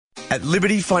At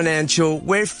Liberty Financial,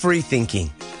 we're free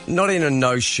thinking. Not in a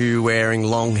no-shoe wearing,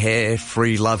 long hair,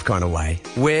 free love kind of way.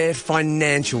 We're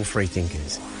financial free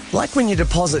thinkers. Like when your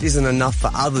deposit isn't enough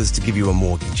for others to give you a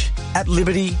mortgage. At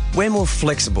Liberty, we're more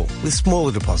flexible with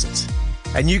smaller deposits.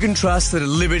 And you can trust that at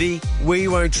Liberty, we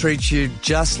won't treat you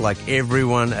just like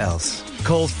everyone else.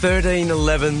 Call 13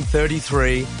 11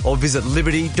 33 or visit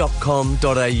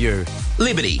liberty.com.au.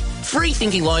 Liberty, free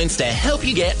thinking loans to help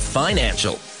you get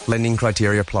financial. Lending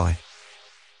criteria apply.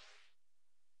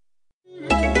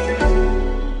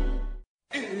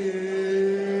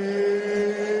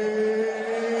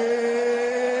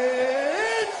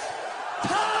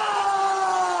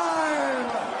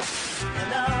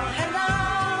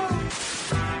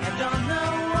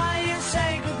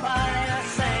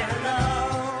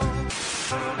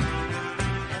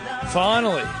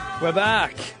 Finally, we're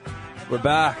back. We're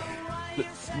back.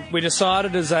 We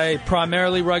decided as a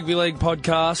primarily rugby league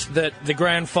podcast that the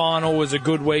grand final was a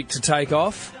good week to take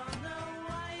off.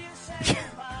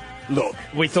 Look,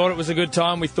 we thought it was a good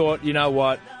time. We thought, you know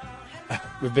what?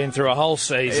 We've been through a whole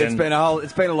season.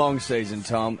 It's been a long season,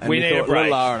 Tom. And we need thought a break.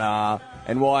 Little R&R,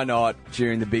 and why not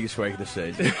during the biggest week of the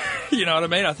season? You know what I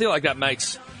mean? I feel like that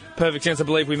makes perfect sense. I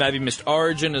believe we maybe missed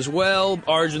Origin as well.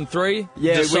 Origin 3.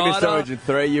 Yeah, Decider. we missed Origin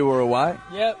 3. You were away.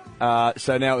 Yep.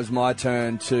 So now it was my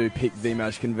turn to pick the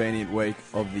most convenient week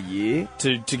of the year.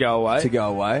 To go away. To go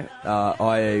away,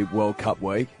 i.e. World Cup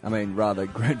week. I mean, rather,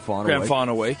 Grand Final week. Grand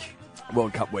Final week.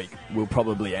 World Cup week we'll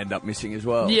probably end up missing as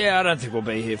well. Yeah, I don't think we'll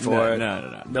be here for it.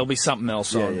 No. There'll be something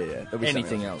else on. Yeah.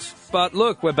 Anything else. But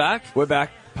look, we're back. We're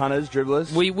back. Punters,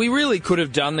 dribblers. We really could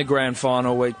have done the Grand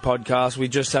Final week podcast. We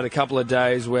just had a couple of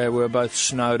days where we were both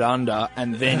snowed under,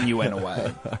 and then you went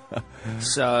away.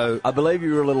 So I believe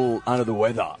you were a little under the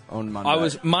weather on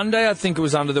Monday. Monday, I think it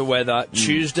was under the weather.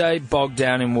 Tuesday, bogged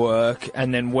down in work,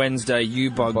 and then Wednesday,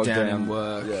 you bogged down in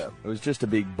work. Yeah, it was just a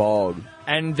big bog.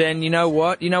 And then, you know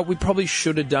what? We probably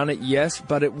should have done it, yes,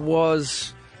 but it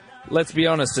was, let's be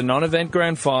honest, a non-event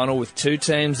Grand Final with two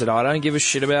teams that I don't give a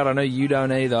shit about. I know you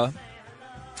don't either.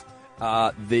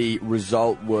 The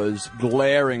result was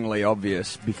glaringly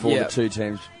obvious before the two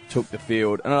teams took the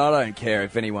field. And I don't care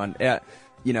if anyone,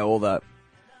 all the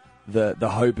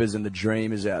hopers and the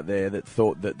dreamers out there that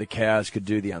thought that the Cows could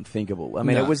do the unthinkable. I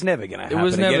mean, it was never going to happen. It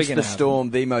was never against going the to Storm,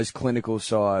 the most clinical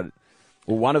side,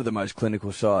 or one of the most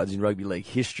clinical sides in rugby league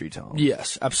history, Tom.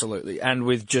 Yes, absolutely. And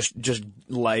with just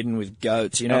laden with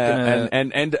goats. You're not going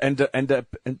to...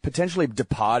 And potentially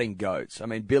departing goats. I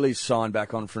mean, Billy's signed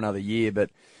back on for another year, but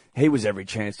he was every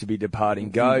chance to be departing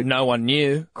goat. No one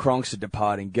knew. Kronk's a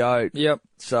departing goat. Yep.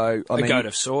 So, a goat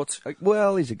of sorts.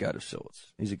 Well, he's a goat of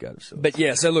sorts. But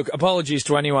yeah, so look, apologies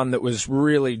to anyone that was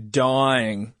really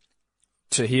dying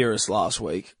to hear us last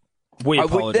week. We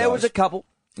apologise. There was a couple.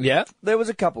 Yeah? There was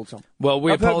a couple, Tom. Well,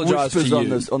 we apologise to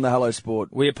you. On the Hello Sport.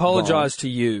 We apologise to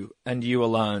you and you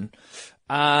alone.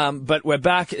 But we're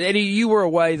back. Eddie, you were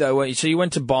away, though, weren't you? So you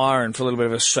went to Byron for a little bit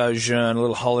of a sojourn, a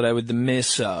little holiday with the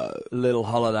miss.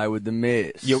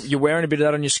 You're wearing a bit of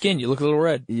that on your skin. You look a little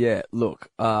red. Yeah, look,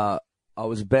 I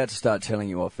was about to start telling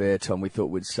you off air, Tom. We thought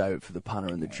we'd save it for the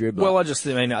punter and the dribbler. Well,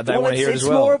 they want to hear it as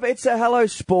well. It's a Hello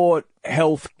Sport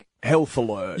health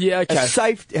alert. Yeah, okay.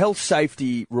 A health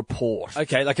safety report.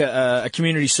 Okay, like a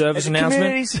community service announcement?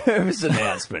 Community service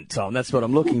announcement, Tom. That's what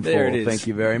I'm looking for. There it is. Thank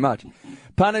you very much.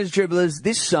 Punters, dribblers,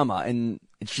 this summer, and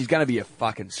she's going to be a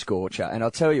fucking scorcher. And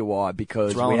I'll tell you why,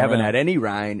 because we haven't had any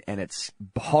rain, and it's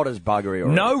hot as buggery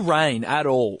already. No rain at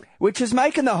all. Which is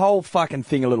making the whole fucking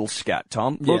thing a little scat,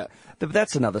 Tom. Yeah. Look,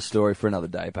 that's another story for another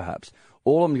day, perhaps.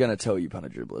 All I'm going to tell you, punter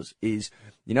dribblers, is,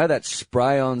 you know that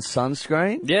spray-on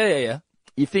sunscreen? Yeah.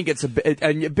 You think it's a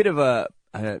bit of a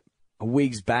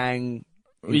Wigs Bang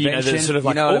invention, sort of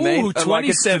like, you know what I mean?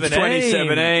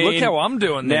 2017. Look how I'm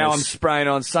doing this. Now I'm spraying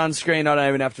on sunscreen. I don't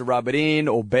even have to rub it in,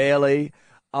 or barely.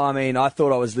 I mean, I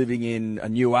thought I was living in a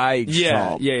new age,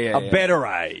 Tom. A better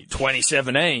age.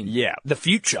 2017. Yeah. The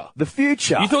future. The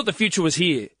future. You thought the future was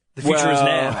here. The future is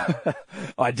now.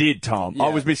 I did, Tom. Yeah. I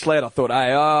was misled. I thought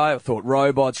AI, I thought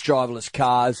robots, driverless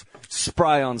cars,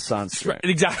 spray on sunscreen.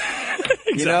 Exactly.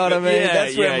 You know what I mean?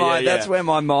 Yeah, that's where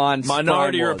my mind.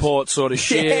 Minority Report sort of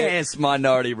shit. Yes,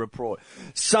 Minority Report.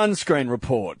 Sunscreen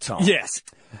Report, Tom. Yes.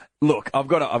 Look, I've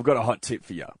got a hot tip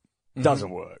for you.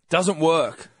 Doesn't work. Doesn't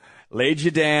work. Leads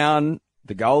you down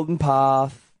the golden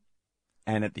path,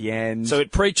 and at the end. So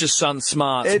it preaches sun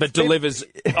smarts, but delivers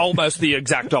almost the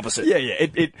exact opposite. Yeah.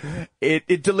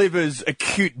 It delivers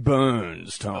acute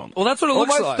burns, Tom. Well, that's what it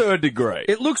looks like. Almost third degree.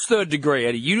 It looks third degree,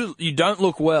 Eddie. You don't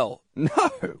look well.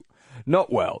 No.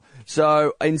 not well.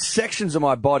 So in sections of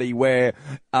my body where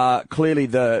clearly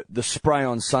the spray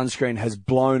on sunscreen has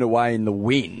blown away in the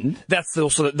wind. That's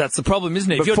the problem,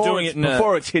 isn't it? If you're doing it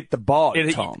before it's hit the bod,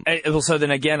 Tom. Also,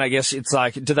 then again, I guess it's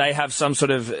like, do they have some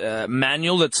sort of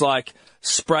manual that's like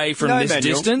spray from this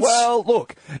distance? Well,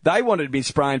 look, they wanted me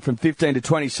spraying from 15 to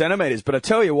 20 centimetres, but I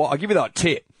tell you what, I'll give you that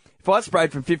tip. If I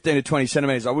sprayed from 15 to 20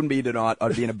 centimetres, I wouldn't be here tonight.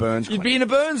 I'd be in a burns You'd clinic. be in a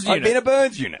burns unit. I'd be in a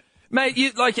burns unit. Mate,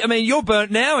 you're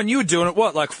burnt now, and you were doing it,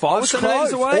 what, like 5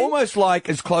 centimetres away? Almost like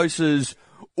as close as,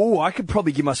 I could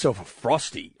probably give myself a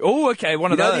Frosty. Oh, okay,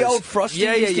 one of those. The old Frosty?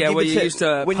 Yeah, where you used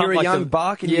to when pump you're a like young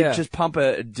buck and you just pump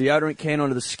a deodorant can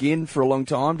onto the skin for a long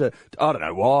time I don't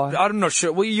know why. I'm not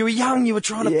sure. Well, you were young, you were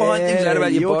trying to find things out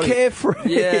about your body. You're carefree.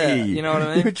 Yeah, you know what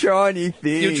I mean? You're trying new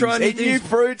things. You're trying Eat new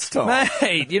fruits, Tom.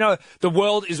 Mate, the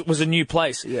world was a new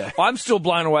place. Yeah. I'm still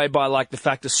blown away by, like, the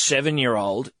fact a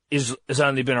 7-year-old has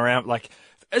only been around, like,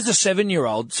 as a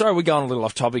 7-year-old, sorry, we're going a little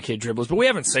off topic here, Dribblers, but we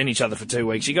haven't seen each other for 2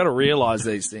 weeks. You got to realise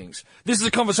these things. This is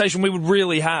a conversation we would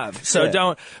really have.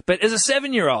 So but as a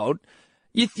 7-year-old,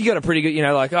 you got a pretty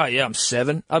good, like, oh yeah, I'm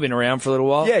 7. I've been around for a little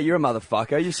while. Yeah, you're a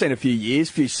motherfucker. You've seen a few years,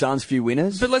 few sons, few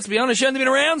winners. But let's be honest, you've only been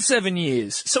around 7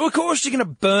 years. So of course you're going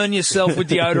to burn yourself with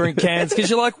deodorant cans because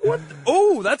you're like, what?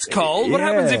 Oh, that's cold. What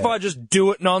happens if I just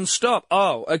do it non-stop?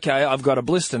 Oh, okay, I've got a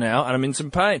blister now and I'm in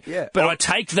some pain. Yeah. But I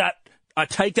take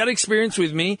that experience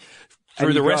with me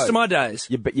through the rest of my days.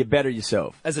 You better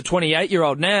yourself. As a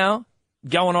 28-year-old now,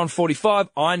 going on 45,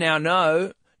 I now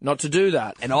know not to do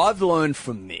that. And I've learned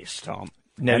from this, Tom.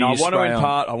 Now and I want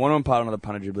to impart another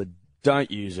punter dribbler. Don't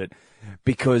use it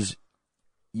because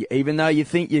even though you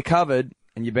think you're covered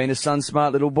and you've been a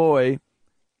sun-smart little boy,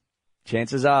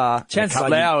 chances are, in a couple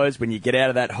of hours when you get out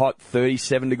of that hot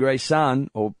 37-degree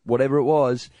sun or whatever it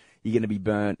was, you're going to be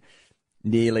burnt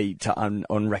nearly to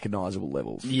unrecognisable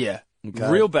levels. Yeah.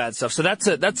 Okay. Real bad stuff. So that's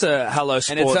a Hello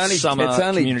Sports summer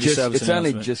community service It's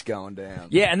only announcement. just going down.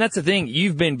 Yeah, and that's the thing.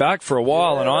 You've been back for a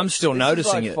while, and I'm still noticing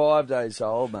is like it. 5 days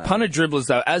old, mate. Punter Dribblers,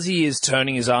 though, as he is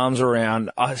turning his arms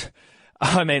around, I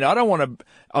mean, I don't want to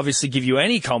obviously give you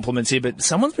any compliments here, but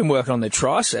someone's been working on their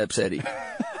triceps, Eddie.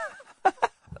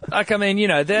 Like, I mean,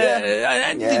 and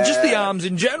just the arms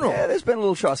in general. Yeah, there's been a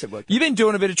little tricep work. You've been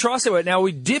doing a bit of tricep work. Now, are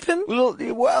we dipping?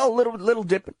 Little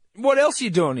dipping. What else are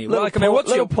you doing here? Little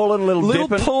pulling, little dipping.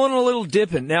 Little pulling, a little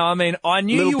dipping. Now, I mean, I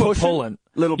knew you were pulling.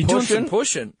 Little You're pushing.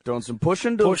 Doing some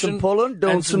pushing. Doing some pulling,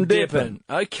 doing some dipping.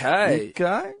 Okay.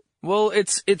 Okay. Well,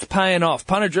 it's paying off.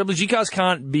 Punter Dribblers, you guys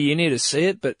can't be in here to see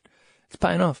it, but it's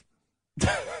paying off.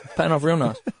 Paying off real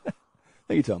nice.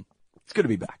 Thank you, Tom. It's good to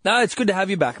be back. No, it's good to have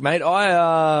you back, mate.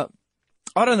 I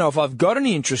don't know if I've got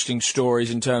any interesting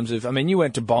stories in terms of, I mean, you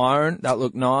went to Byron. That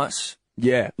looked nice.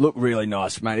 Yeah, looked really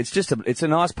nice, mate. It's a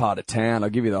nice part of town. I'll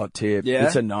give you that tip. Yeah.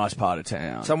 It's a nice part of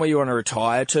town. Somewhere you want to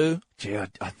retire to? Gee, I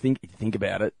think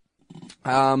about it.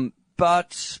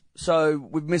 So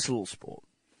we've missed a little sport.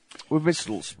 Missed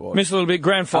a little bit.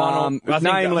 Grand final. I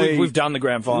think we've done the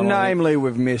grand final. Namely,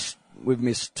 we've missed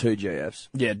 2 GFs.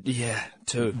 Yeah,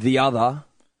 2. The other,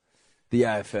 the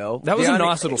AFL. That was a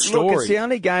nice little story. Look, it's the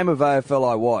only game of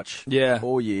AFL I watch. Yeah.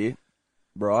 All year,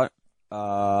 right?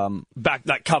 Back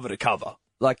that cover to cover.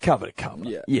 Like cover to cover.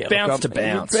 Yeah. Bounce to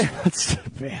bounce. Bounce to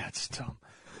bounce, Tom.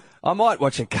 I might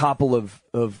watch a couple of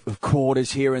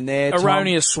quarters here and there, Tom.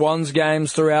 Erroneous Swans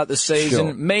games throughout the season.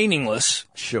 Sure. Meaningless.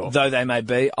 Sure. Though they may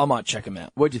be. I might check them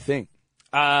out. What'd you think?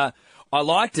 I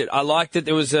liked it.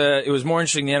 It was more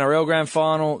interesting than the NRL Grand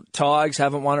Final. Tigers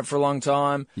haven't won it for a long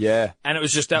time. Yeah. And it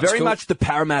was just very cool. Much the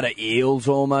Parramatta Eels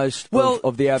almost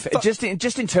of the AFL.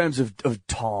 Just in terms of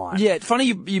time. Yeah, funny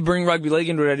you bring rugby league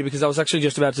into it, Eddie, because I was actually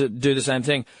just about to do the same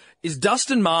thing. Is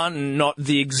Dustin Martin not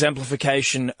the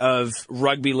exemplification of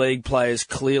rugby league players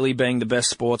clearly being the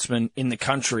best sportsmen in the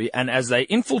country, and as they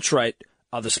infiltrate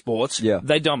other sports,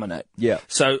 they dominate. Yeah.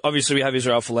 So obviously we have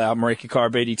Israel Folau, Marika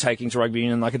Karabidi taking to rugby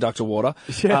union like a duck to water.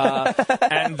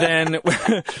 And then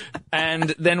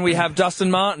we have Dustin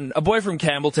Martin, a boy from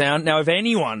Campbelltown. Now, if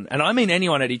anyone, and I mean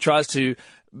anyone, Eddie, tries to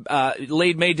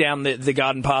lead me down the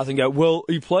garden path and go, well,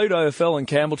 he played AFL in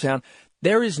Campbelltown,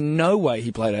 there is no way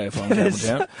he played AFL in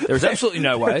Campbelltown. There is absolutely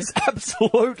no way. There's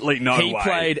absolutely no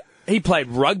way. He played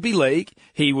rugby league.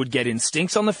 He would get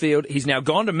instincts on the field. He's now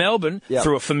gone to Melbourne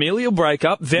through a familial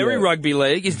breakup. Very rugby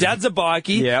league. His dad's a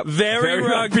bikie. Very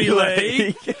rugby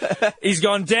league. He's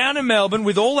gone down to Melbourne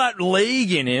with all that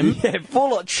league in him. Yeah,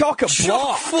 full of chock-a-block.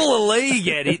 Chock full of league,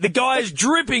 Eddie. The guy is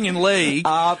dripping in league.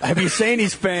 Have you seen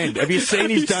his fend? Have you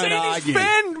seen his don't argue? His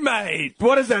fend, mate?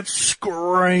 What does that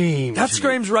scream? That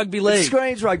screams rugby league. It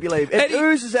screams rugby league. It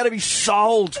oozes out of his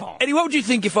soul, Tom. Eddie, what would you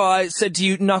think if I said to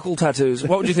you knuckle tattoos?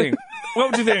 What would you think?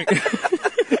 What would you think?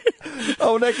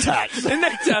 Oh, neck tats. The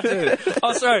neck tattoo.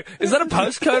 Oh, sorry. Is that a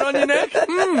postcode on your neck?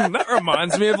 That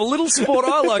reminds me of a little sport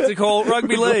I like to call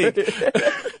rugby league.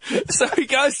 So he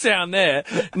goes down there,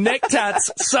 neck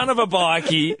tats, son of a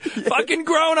bikie, fucking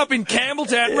growing up in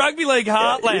Campbelltown, rugby league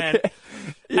heartland.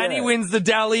 Yeah. And he wins the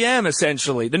Dally M,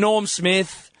 essentially. The Norm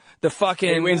Smith, the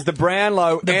fucking... He wins the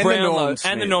Brownlow and the Norm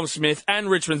Smith. And the Norm Smith, and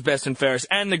Richmond's Best and Fairest,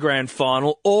 and the Grand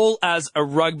Final, all as a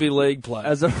rugby league player.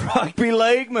 As a rugby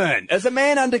league man. As a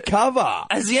man undercover.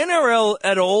 Has the NRL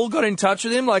at all got in touch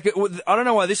with him? Like, I don't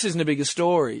know why this isn't a bigger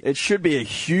story. It should be a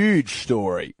huge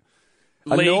story.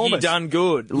 Leaguey Enormous. done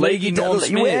good. Leaguey Norm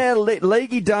Smith. Yeah,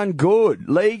 Leaguey done good.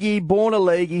 Leaguey, born a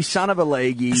Leaguey, son of a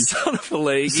Leaguey. Son of a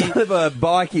Leaguey. Son of a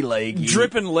bikie Leaguey.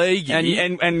 Dripping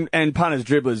Leaguey. And punters,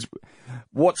 dribblers,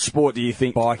 what sport do you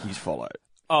think bikies follow?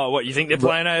 Oh, what, you think they're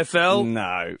playing AFL?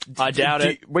 No. I doubt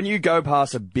it. When you go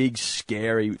past a big,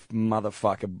 scary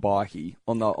motherfucker bikie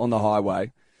on the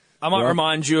highway... I might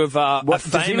remind you of a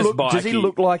famous bikie. Does he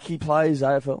look like he plays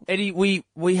AFL? Eddie, we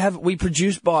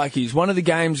produce bikies. One of the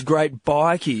game's great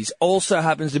bikies also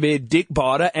happens to be a dick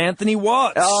biter, Anthony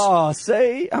Watts. Oh,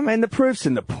 see? I mean, the proof's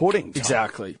in the pudding, Tom.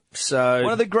 Exactly. So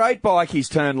one of the great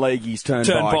bikies turned leagueies turned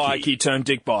bikie. Turned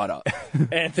dick biter.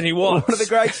 Anthony Watts. One of the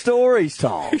great stories,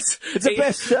 Tom. It's a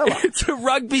bestseller. It's a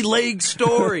rugby league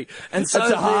story. And so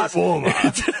it's a heart warmer.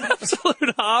 It's an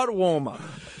absolute heart warmer.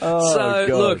 Oh, so,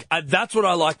 God. look, that's what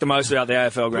I like the most about the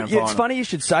AFL Grand Final. It's funny you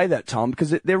should say that, Tom,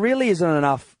 because there really isn't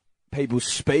enough people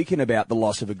speaking about the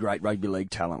loss of a great rugby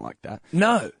league talent like that.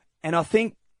 No. And I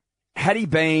think, had he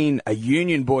been a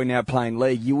union boy now playing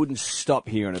league, you wouldn't stop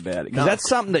hearing about it. Because that's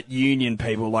something that union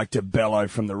people like to bellow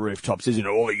from the rooftops, isn't it?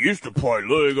 Oh, I used to play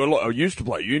league. I used to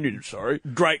play union, sorry.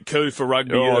 Great coup for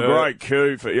rugby. Oh, great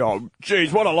coup for... Oh,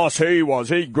 geez, what a loss he was.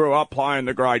 He grew up playing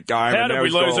the great game. How did we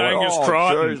lose Angus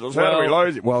Crichton? Jesus, how did we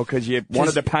lose it? Well, because you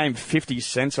wanted to pay him 50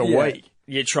 cents a week.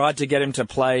 You tried to get him to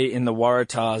play in the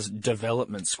Waratahs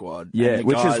development squad. Yeah,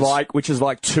 which is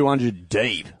like 200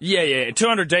 deep. Yeah,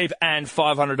 200 deep and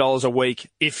 $500 a week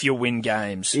if you win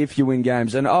games. If you win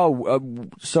games.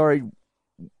 And, sorry.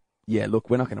 Yeah, look,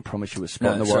 we're not going to promise you a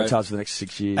spot in the Waratahs for the next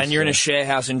 6 years. And you're in a share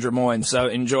house in Des Moines, so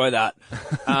enjoy that.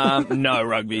 No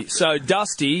rugby. So,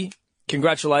 Dusty,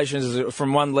 congratulations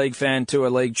from one league fan to a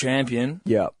league champion.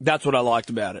 Yeah. That's what I liked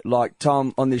about it. Like,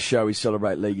 Tom, on this show, we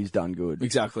celebrate league he's done good.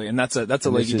 Exactly, and that's a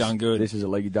league he's done good. This is a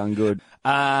league he's done good.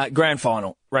 Grand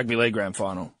final, rugby league grand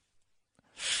final.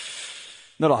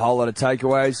 Not a whole lot of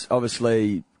takeaways.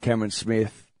 Obviously, Cameron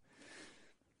Smith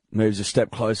moves a step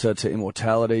closer to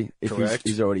immortality. If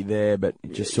he's already there, but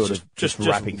just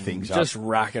wrapping things up. Just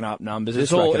racking up numbers.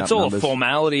 It's all a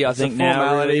formality, I think,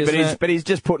 now. Really, but he's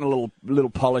just putting a little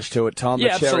polish to it, Tom.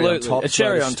 Yeah, absolutely. Top, a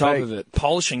cherry on top of it.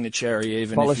 Polishing the cherry,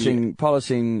 even.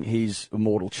 Polishing his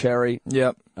immortal cherry.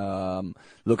 Yep.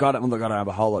 Look, I don't have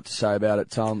a whole lot to say about it,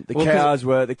 Tom.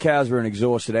 The cows were an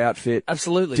exhausted outfit.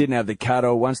 Absolutely. Didn't have the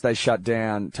cattle. Once they shut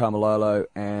down Taumalolo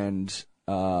and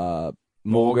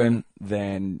Morgan,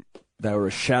 then they were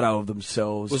a shadow of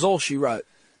themselves. Was all she wrote.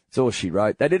 It's all she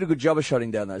wrote. They did a good job of shutting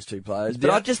down those two players,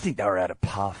 but I just think they were out of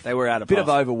puff. They were out of puff. Bit of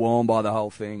overwhelmed by the whole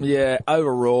thing. Yeah,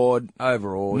 overawed.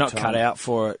 Not Tom. Cut out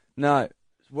for it. No.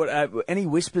 What? Any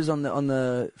whispers from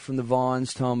the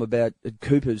Vines, Tom, about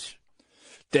Cooper's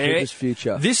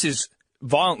future? This is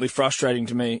violently frustrating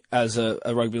to me as a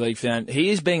rugby league fan. He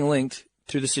is being linked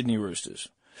to the Sydney Roosters.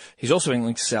 He's also being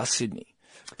linked to South Sydney.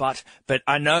 But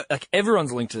I know, like,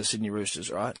 everyone's linked to the Sydney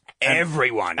Roosters, right?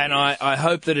 Everyone. And I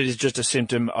hope that it is just a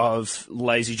symptom of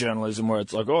lazy journalism where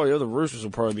it's like, oh, yeah, the Roosters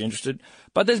will probably be interested.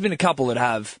 But there's been a couple that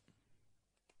have,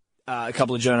 a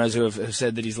couple of journos who have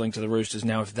said that he's linked to the Roosters.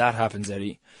 Now, if that happens,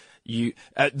 Eddie,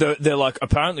 they're like,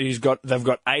 apparently they've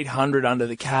got 800 under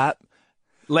the cap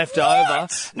left over.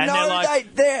 And no, they're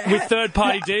like, with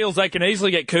third-party deals, they can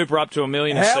easily get Cooper up to $1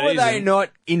 million a season. How are they not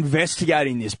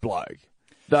investigating this bloke?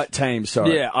 That team,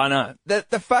 sorry. Yeah, I know.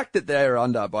 The fact that they're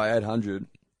under by 800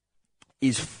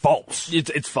 is false.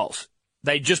 It's false.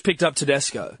 They just picked up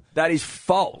Tedesco. That is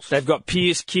false. They've got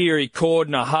Pierce, Keary,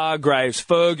 Cordner, Hargraves,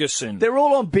 Ferguson. They're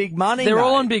all on big money, They're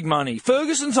all on big money.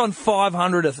 Ferguson's on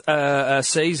 500 a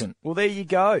season. Well, there you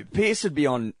go. Pierce would be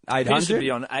on 800. Pierce would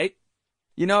be on 8.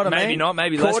 You know what I mean? Maybe not.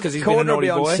 Maybe less because he's been a Cordner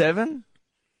naughty will be boy. on 7.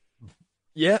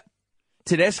 Yeah.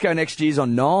 Tedesco next year's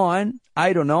on 9,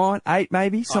 8 or 9, 8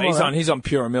 maybe. He's on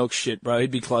pure milk shit, bro.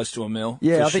 He'd be close to $1 million.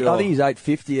 Yeah, I think he's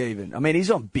 850 even. I mean, he's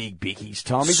on big bickies,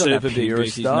 Tom. He's super on that big pure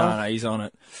bickies. stuff. No, he's on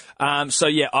it. So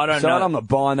yeah, I don't know. I'm not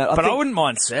buying that. I wouldn't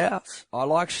mind South. I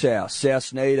like South.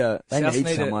 South need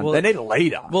someone. Well, they need a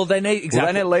leader. Well, they need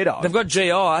exactly. They need a leader. They've got GI,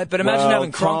 but imagine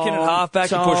having Cronk in at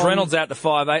halfback and push Reynolds out to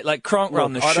 5'8". Like Cronk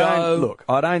run the show.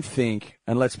 I don't think,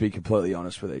 and let's be completely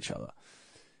honest with each other.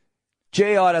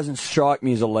 GI doesn't strike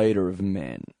me as a leader of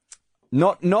men.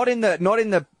 Not in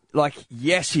the like.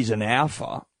 Yes, he's an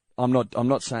alpha. I'm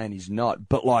not saying he's not,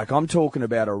 but like I'm talking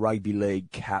about a rugby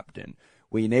league captain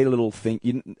where you need a little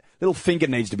thinking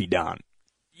needs to be done.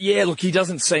 Yeah, look, he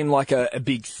doesn't seem like a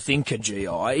big thinker,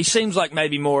 GI. He seems like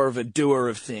maybe more of a doer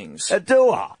of things. A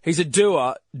doer. He's a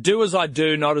doer. Do as I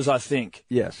do, not as I think.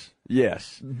 Yes.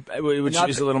 Which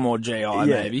is a little more GI,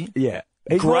 maybe. Yeah.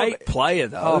 Great player,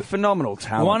 though. Oh, phenomenal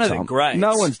talent. One of Tom. the greats.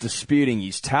 No one's disputing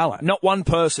his talent. Not one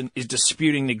person is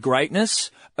disputing the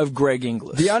greatness of Greg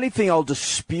Inglis. The only thing I'll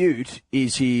dispute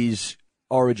is his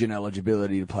Origin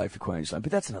eligibility to play for Queensland,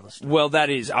 but that's another story. Well, that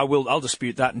is. I'll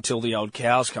dispute that until the old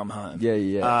cows come home.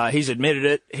 Yeah. He's admitted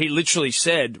it. He literally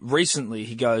said recently,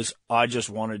 he goes, I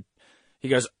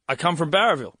come from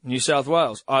Barraville, New South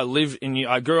Wales.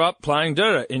 I grew up playing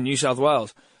in New South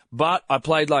Wales, but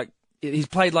he's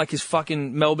played like his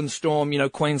fucking Melbourne Storm,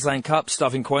 Queensland Cup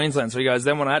stuff in Queensland. So he goes,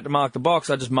 then when I had to mark the box,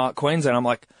 I just marked Queensland. I'm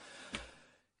like,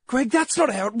 Greg, that's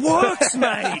not how it works,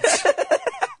 mate.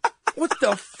 What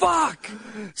the fuck?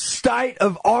 State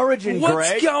of origin, What's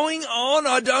Greg. going on?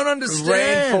 I don't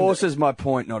understand. Reinforces my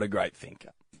point, not a great thinker.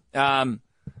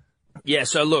 Yeah,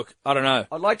 so look, I don't know.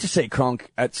 I'd like to see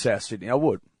Cronk at South Sydney. I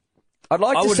would. I'd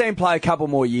like to see him play a couple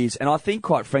more years, and I think,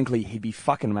 quite frankly, he'd be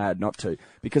fucking mad not to,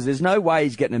 because there's no way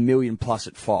he's getting $1 million plus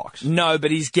at Fox. No,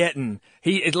 but he's getting.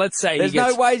 There's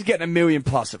no way he's getting $1 million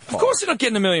plus at Fox. Of course, he's not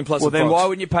getting $1 million plus. Well, at then Fox. why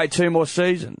wouldn't you pay 2 more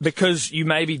seasons? Because you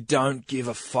maybe don't give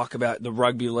a fuck about the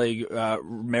rugby league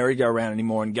merry-go-round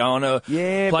anymore and going to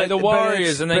play the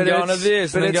Warriors and then going to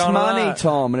this and then going to that. But it's money,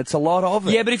 Tom, and it's a lot of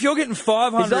it. Yeah, but if you're getting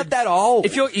 500, he's not that old.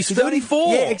 He's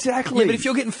 34. Yeah, exactly. Yeah, but if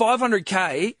you're getting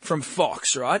 500k from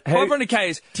Fox, right? 500k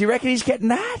is. Do you reckon he's getting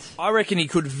that? I reckon he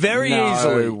could very No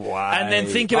easily. way. And then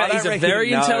think about he's a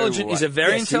very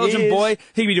intelligent boy.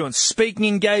 He'd be doing speaking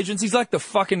engagements. He's like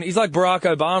Barack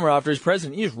Obama after he's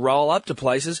president. You just roll up to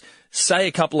places, say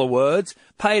a couple of words,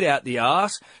 paid out the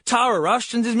arse. Tara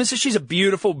Rushton's his missus. She's a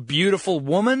beautiful, beautiful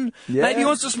woman. Yeah. Maybe he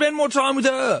wants to spend more time with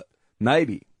her.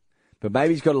 Maybe. But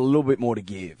maybe he's got a little bit more to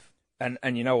give. And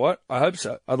you know what? I hope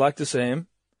so. I'd like to see him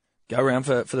go around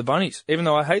for the Bunnies, even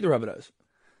though I hate the Rabbitohs.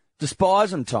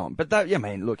 Despise him, Tom. But that,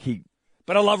 look,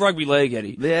 But I love rugby league,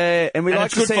 Eddie. Yeah, and we like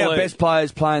to see our best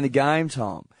players playing the game,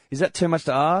 Tom. Is that too much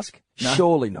to ask? No.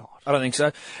 Surely not. I don't think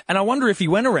so. And I wonder if he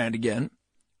went around again,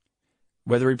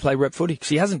 whether he'd play rep footy. Because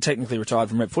he hasn't technically retired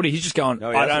from rep footy. He's just going,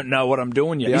 I don't know what I'm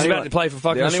doing yet. He's about to play for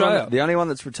fucking Australia. The only one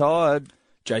that's retired.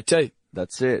 JT.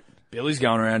 That's it. Billy's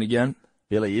going around again.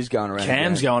 Billy is going around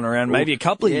Cam's going around maybe a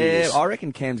couple of years. Yeah, I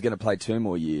reckon Cam's going to play 2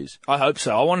 more years. I hope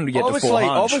so. I want him to get to 400.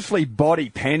 Obviously body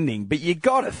pending, but you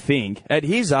got to think, at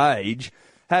his age,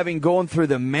 having gone through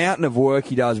the mountain of work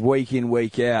he does week in,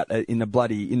 week out in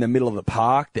the middle of the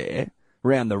park there,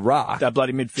 around the ruck. That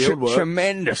bloody midfield work.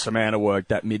 Tremendous amount of work,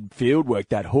 that midfield work,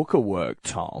 that hooker work,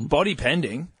 Tom. Body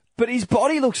pending. But his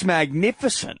body looks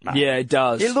magnificent, mate. Yeah, it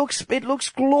does. It looks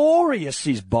glorious,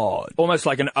 his bod. Almost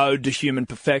like an ode to human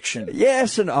perfection.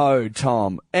 Yes, an ode,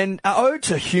 Tom. And an ode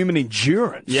to human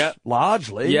endurance. Yeah.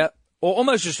 Largely. Yeah. Or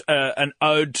almost just an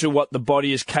ode to what the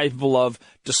body is capable of,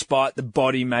 despite the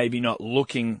body maybe not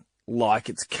looking like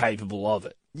it's capable of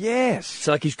it. Yes.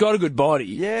 So, he's got a good body.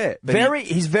 Yeah.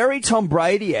 He's very Tom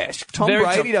Brady-esque. Tom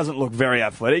Brady doesn't look very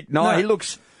athletic. No.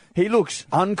 He looks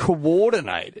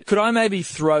uncoordinated. Could I maybe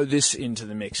throw this into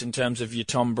the mix in terms of your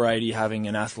Tom Brady having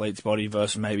an athlete's body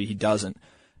versus maybe he doesn't?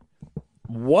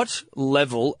 What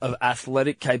level of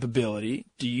athletic capability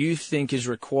do you think is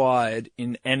required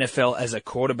in NFL as a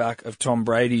quarterback of Tom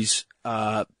Brady's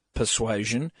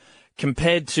persuasion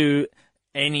compared to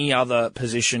any other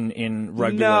position in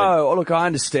rugby league? No, look, I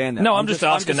understand that. No, I'm just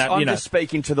asking that. I'm just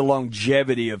speaking to the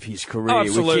longevity of his career.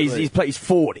 Absolutely. He's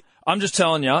 40. I'm just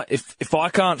telling you, if I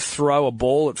can't throw a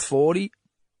ball at 40,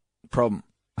 problem.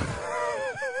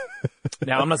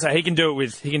 Now I'm not saying he can do it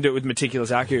with meticulous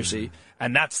accuracy,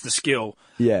 and that's the skill.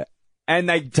 Yeah, and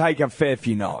they take a fair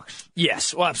few knocks.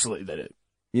 Yes, well, absolutely they do.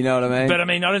 You know what I mean? But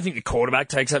I don't think the quarterback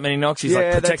takes that many knocks. He's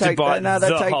protected by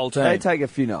the whole team. They take a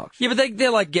few knocks. Yeah, but they're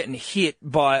like getting hit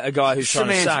by a guy who's trying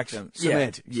to sack them.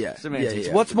 Semantics. Yeah. Semantics.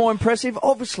 Yeah. What's more impressive?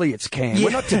 Obviously, it's Cam. Yeah.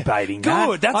 We're not debating that.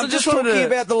 Good. I'm just talking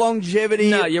about the longevity.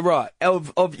 No, you're right.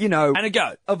 Of and a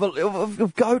goat.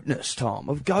 Of goatness, Tom.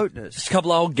 Of goatness. Just a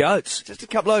couple of old goats. Just a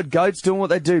couple of old goats doing what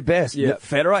they do best. Yeah.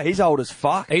 Federer, he's old as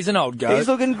fuck. He's an old goat. He's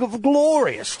looking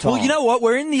glorious, Tom. Well, you know what?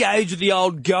 We're in the age of the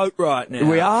old goat right now.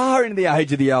 We are in the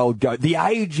age of the old goat. The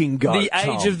aging goat. The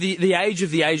age of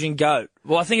the aging goat.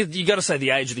 Well, I think you got to say the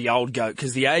age of the old goat,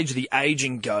 because the age of the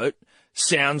aging goat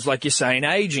sounds like you're saying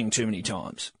aging too many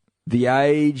times. The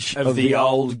age of the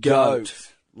old goat.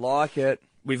 Like it.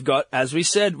 we've got, as we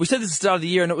said this at the start of the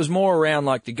year, and it was more around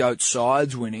like the GOAT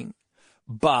sides winning,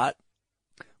 but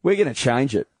we're going to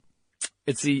change it.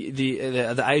 it's the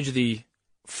age of the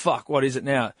what is it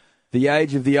now? The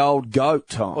age of the old GOAT,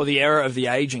 Tom. Or the era of the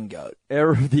aging GOAT.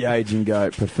 Era of the aging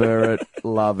GOAT. Prefer it.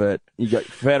 Love it. You got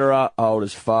Federer, old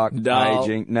as fuck. Nadal.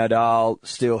 Aging. Nadal,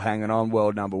 still hanging on.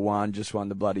 World number one. Just won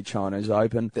the bloody Chinese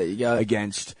Open. There you go.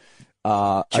 Against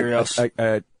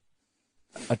Kyrgios.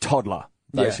 a toddler,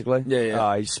 basically.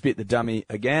 Yeah. He spit the dummy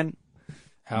again.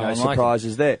 How No unlikely.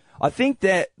 surprises there. I think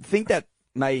that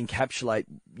may encapsulate,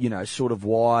 sort of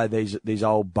why these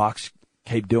old bucks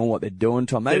keep doing what they're doing,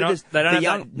 Tom. Maybe They don't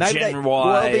have that Gen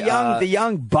Y, well, the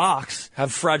young bucks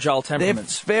have fragile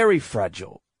temperaments. they're very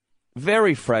fragile.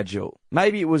 Very fragile.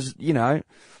 Maybe it was,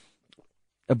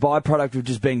 a byproduct of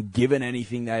just being given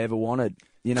anything they ever wanted.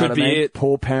 You know Could what be I mean? it.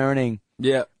 Poor parenting.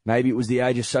 Yeah. Maybe it was the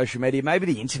age of social media. Maybe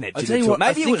the internet I'll did tell it you to what, it.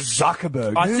 Maybe I it was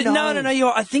Zuckerberg. Who knows?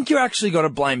 No. I think you're actually got to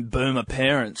blame boomer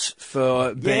parents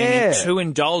for being too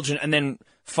indulgent and then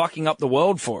fucking up the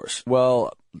world for us.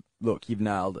 Well, look, you've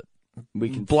nailed it. We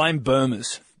can Blame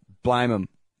boomers. blame them.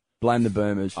 Blame the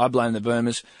boomers. I blame the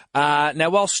boomers. Now,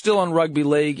 while still on rugby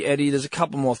league, Eddie, there's a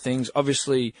couple more things.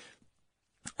 Obviously,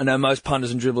 I know most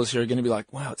punters and dribblers here are going to be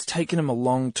like, wow, it's taken them a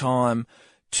long time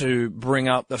to bring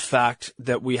up the fact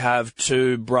that we have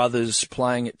two brothers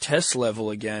playing at test level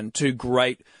again, two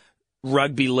great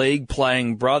rugby league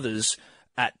playing brothers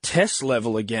at test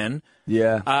level again.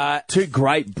 Yeah. Two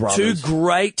great brothers. Two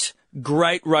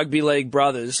great rugby league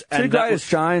brothers. Two great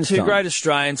Australians, Two Tom. great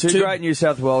Australians. Two great New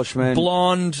South Welshmen.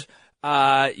 Blonde,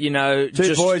 Two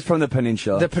just boys from the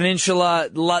peninsula. the peninsula.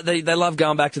 They love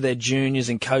going back to their juniors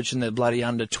and coaching their bloody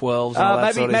under 12s. And all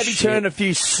that sort of maybe shit. turn a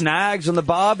few snags on the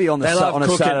barbie on They love a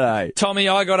cooking. Saturday. Tommy,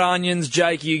 I got onions.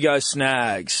 Jake, you go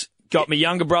snags. Got my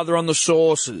younger brother on the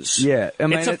sauces. Yeah, I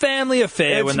mean, it's a family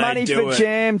affair it's when they money do for it.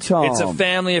 jam, Tom. It's a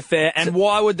family affair, and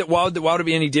why would it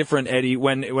be any different, Eddie?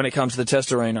 When it comes to the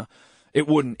test arena, it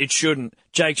wouldn't. It shouldn't.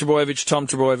 Jake Trbojevic, Tom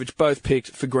Trbojevic, both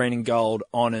picked for green and gold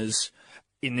honours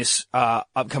in this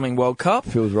upcoming World Cup.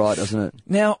 Feels right, doesn't it?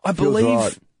 Now, I Feels believe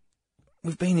right.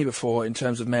 we've been here before in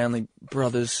terms of Manly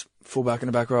brothers, fullback in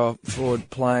the back row, forward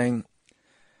playing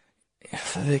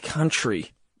for their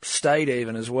country. State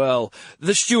even as well.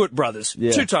 The Stewart brothers,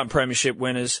 Yeah. two-time premiership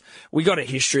winners. We got a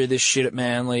history of this shit at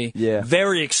Manly. Yeah.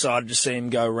 Very excited to see him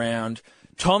go round.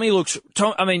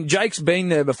 Jake's been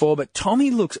there before, but Tommy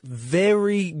looks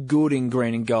very good in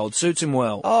green and gold. Suits him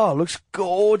well. Oh, looks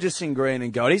gorgeous in green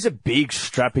and gold. He's a big,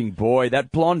 strapping boy.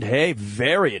 That blonde hair,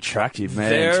 very attractive, man.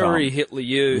 Very Tom. Hitler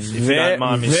Youth, if you don't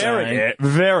mind me saying.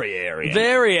 Very Aryan.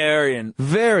 Very Aryan.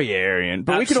 Very Aryan.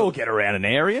 But we can all get around an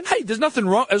Aryan. Hey, there's nothing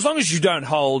wrong, as long as you don't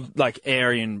hold, like,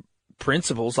 Aryan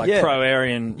principles, like Yeah.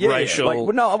 pro-Aryan racial.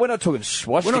 Like, no, we're not talking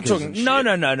swastikas. We're not talking. and shit. No.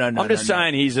 I'm just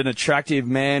saying he's an attractive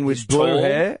man with He's blue tall.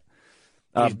 hair. He's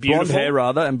Blonde beautiful. hair,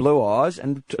 rather, and blue eyes,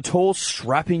 and a tall,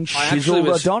 strapping, chiseled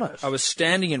Adonis. I was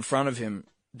standing in front of him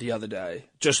the other day,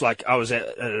 just like I was at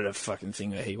a fucking thing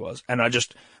where he was, and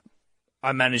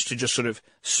I managed to just sort of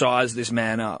size this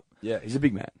man up. Yeah, he's a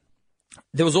big man.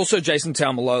 There was also Jason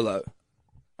Taumalolo,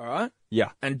 all right? Yeah.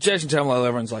 And Jason Taumalolo,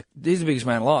 everyone's like, he's the biggest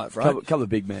man alive, right? Couple of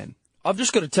big men. I've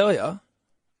just got to tell you,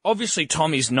 obviously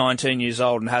Tommy's 19 years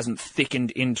old and hasn't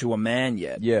thickened into a man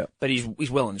yet. Yeah. But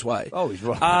he's well on his way. Oh, he's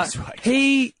right. That's right.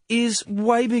 He is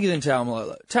way bigger than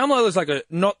Taumalolo. Taumalolo's like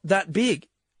not that big,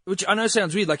 which I know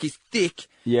sounds weird, like he's thick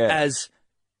as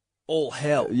all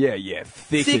hell. Yeah.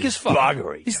 Thick as fuck.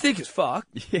 Buggery. He's thick as fuck.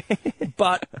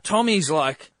 But Tommy's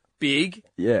like big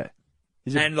Yeah.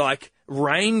 and like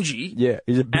rangy. Yeah,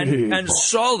 he's a big and boy.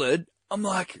 solid. I'm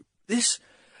like, this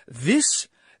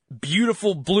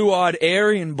beautiful blue-eyed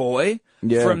Aryan boy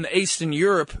from the Eastern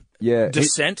Europe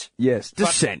descent. Yes,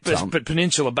 descent, Tom. But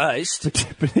peninsula-based.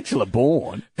 Peninsula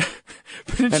born.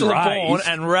 Peninsula-born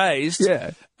and raised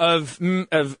Yeah. of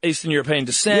Eastern European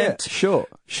descent. Yeah,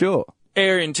 sure.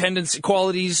 Aryan tendency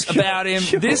qualities about him.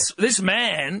 Sure. This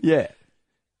man Yeah.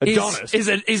 Adonis. is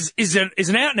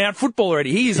an out-and-out footballer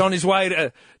already. He is on his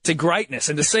way to greatness,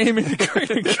 and to see him in the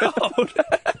green and gold.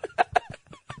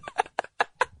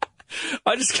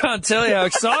 I just can't tell you how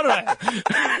excited I am.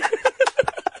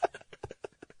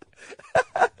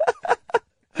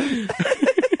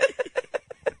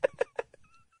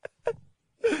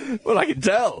 Well, I can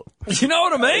tell. You know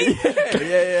what I mean?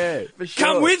 Yeah, for sure.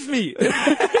 Come with me.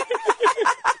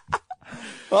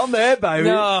 I'm there, baby.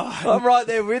 No. I'm right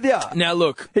there with you. Now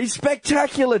look, He's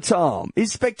spectacular, Tom.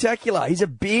 He's spectacular. He's a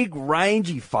big,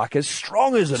 rangy fucker,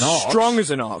 strong as an ox. strong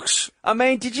as an ox, I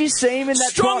mean, did you see him in that?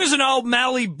 strong as an old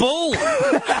Mallee bull.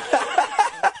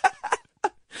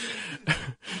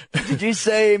 Did you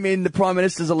see him in the Prime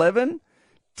Minister's 11?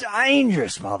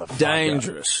 dangerous motherfucker.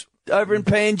 Dangerous. Over in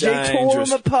PNG, tore Dangerous.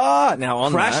 them apart. Now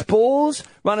on Crash that- balls,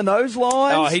 running those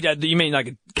lines. Oh, he did. You mean like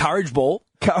a courage ball?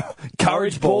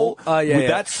 Courage ball. Oh, yeah, with yeah.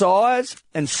 that size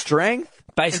and strength.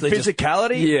 Basically and just-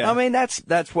 physicality. yeah. I mean, that's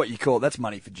what you call it. That's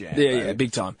money for jam. Yeah,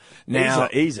 big time. Now,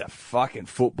 he's a fucking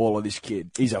footballer, this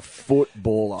kid. He's a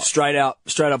footballer. straight up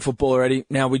football already.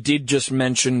 Now, we did just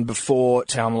mention before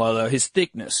Taumalolo his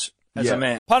thickness as Yeah. a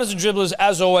man. Punters and dribblers,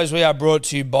 as always, we are brought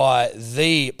to you by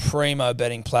the primo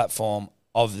betting platform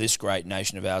of this great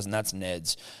nation of ours, and that's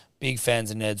Neds. Big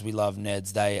fans of Neds. We love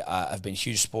Neds. They have been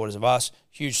huge supporters of us,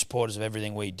 huge supporters of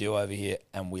everything we do over here,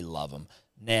 and we love them.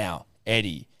 Now,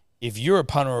 Eddie, if you're a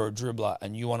punter or a dribbler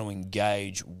and you want to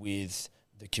engage with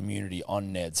the community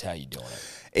on Neds, how you doing it?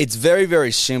 It's very,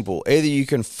 very simple. Either you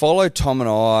can follow Tom and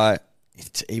I,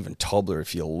 it's even Tobler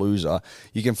if you're a loser.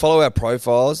 You can follow our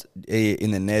profiles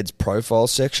in the Neds profile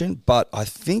section, but I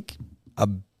think a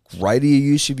greater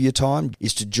use of your time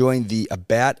is to join the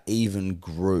About Even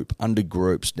group, under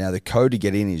groups. Now, the code to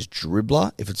get in is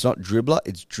Dribbler. If it's not Dribbler,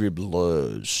 it's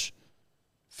Dribblers.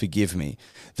 Forgive me.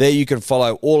 There you can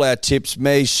follow all our tips,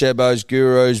 me, Sebos,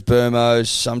 Gurus, Burmos,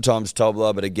 sometimes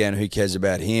Tobler, but again, who cares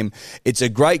about him? It's a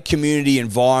great community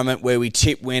environment where we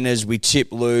tip winners, we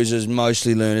tip losers,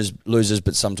 mostly losers,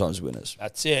 but sometimes winners.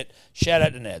 That's it. Shout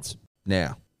out to Neds.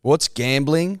 Now, what's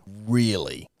gambling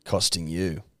really costing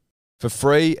you? For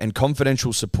free and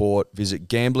confidential support, visit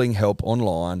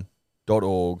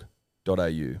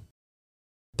gamblinghelponline.org.au.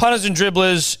 Punters and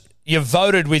dribblers, you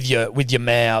voted with your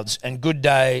mouths, and Good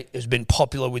Day has been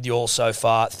popular with you all so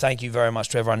far. Thank you very much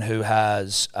to everyone who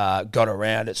has got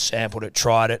around it, sampled it,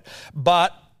 tried it.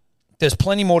 But there's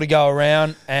plenty more to go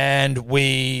around, and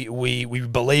we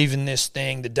believe in this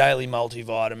thing, the daily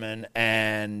multivitamin,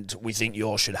 and we think you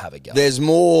all should have a go. There's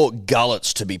more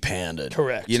gullets to be pounded.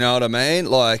 Correct. You know what I mean?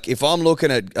 Like if I'm looking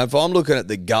at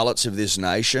the gullets of this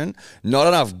nation, not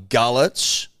enough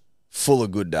gullets full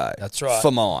of Good Day. That's right.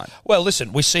 For mine. Well,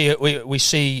 listen, we see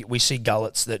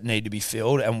gullets that need to be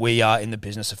filled, and we are in the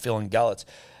business of filling gullets.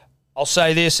 I'll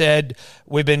say this, Ed,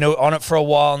 we've been on it for a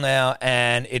while now,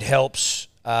 and it helps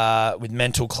with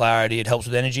mental clarity. It helps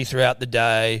with energy throughout the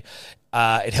day.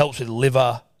 It helps with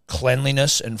liver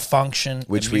cleanliness and function.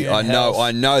 Which immune health.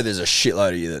 I know there's a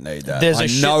shitload of you that need that. There's a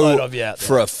shitload of you out there.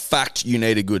 For a fact you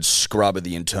need a good scrub of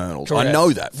the internals. Correct. I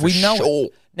know that for we know sure.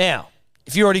 it. Now,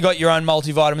 if you already got your own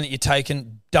multivitamin that you're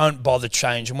taking, don't bother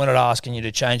changing. We're not asking you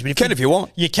to change. But If you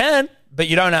want. You can, but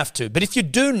you don't have to. But if you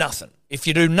do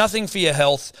nothing for your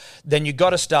health, then you got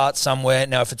to start somewhere.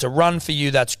 Now, if it's a run for you,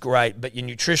 that's great. But your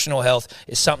nutritional health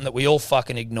is something that we all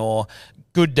fucking ignore.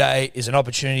 Good Day is an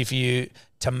opportunity for you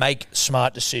to make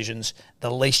smart decisions. The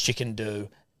least you can do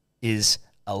is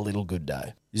a little Good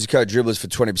Day. Use the code Dribblers for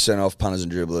 20% off, punters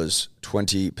and dribblers.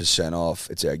 20% off.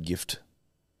 It's our gift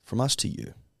from us to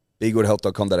you.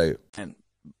 BeGoodHealth.com.au. And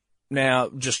now,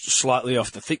 just slightly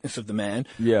off the thickness of the man.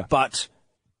 Yeah. But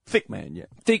Thick man, yeah.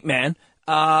 thick man,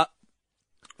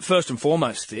 first and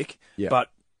foremost thick, Yeah. but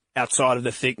outside of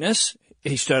the thickness,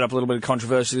 he stirred up a little bit of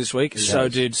controversy this week. So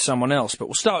did someone else. But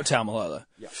we'll start with Taumalolo.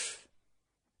 Yeah.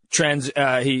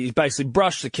 He basically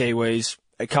brushed the Kiwis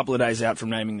a couple of days out from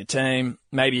naming the team,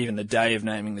 maybe even the day of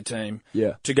naming the team,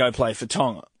 Yeah. to go play for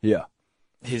Tonga. Yeah.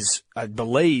 I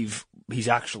believe he's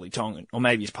actually Tongan, or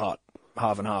maybe he's part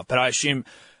half and half. But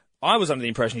I was under the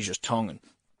impression he's just Tongan.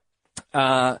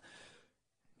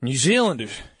 New Zealand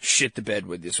have shit the bed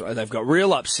with this. They've got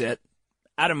real upset.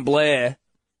 Adam Blair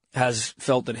has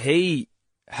felt that he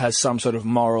has some sort of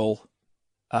moral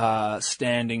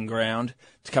standing ground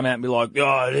to come out and be like,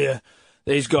 oh, yeah,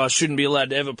 these guys shouldn't be allowed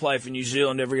to ever play for New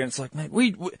Zealand ever again. It's like, mate,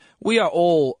 we are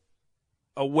all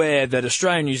aware that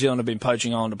Australia and New Zealand have been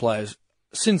poaching Islander players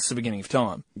since the beginning of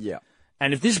time. Yeah.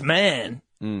 And if this man,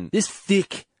 this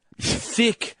thick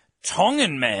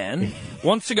Tongan man,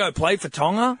 wants to go play for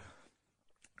Tonga,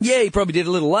 yeah, he probably did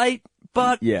a little late,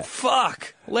 but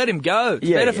fuck, let him go. It's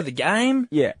better for the game.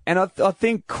 Yeah, and I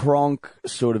think Cronk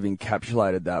sort of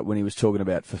encapsulated that when he was talking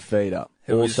about Fafita,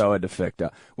 also a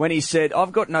defector. When he said,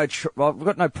 "I've got no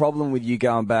problem with you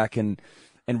going back and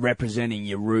representing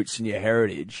your roots and your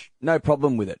heritage. No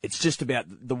problem with it. It's just about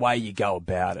the way you go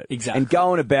about it. Exactly. And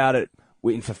going about it,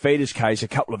 in Fafita's case, a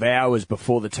couple of hours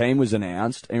before the team was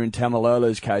announced, and in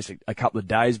Taumalolo's case, a couple of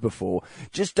days before,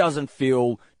 just doesn't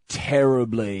feel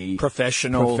terribly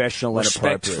professional and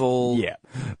respectful. appropriate.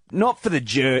 Yeah. Not for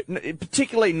the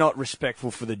particularly not respectful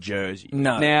for the jersey.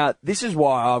 No. Now, this is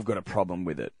why I've got a problem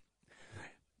with it.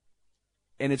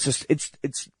 And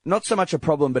it's not so much a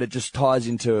problem, but it just ties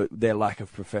into their lack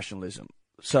of professionalism.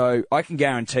 So I can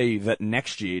guarantee you that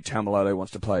next year Taumalolo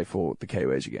wants to play for the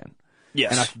Kiwis again.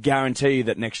 Yes. And I can guarantee you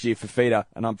that next year Fifita,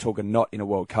 and I'm talking not in a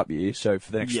World Cup year, so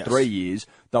for the next 3 years,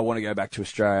 they'll want to go back to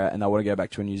Australia and they'll want to go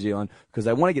back to New Zealand because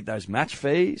they want to get those match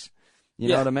fees. You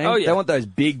know what I mean? Oh, yeah. They want those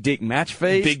big dick match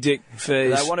fees. Big dick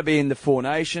fees. They want to be in the Four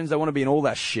Nations. They want to be in all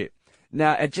that shit.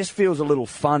 Now, it just feels a little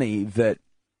funny that,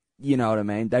 you know what I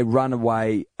mean, they run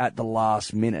away at the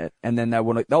last minute and then they'll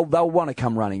want to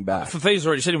come running back. Fafita's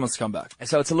already said he wants to come back. And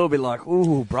so it's a little bit like,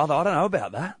 ooh, brother, I don't know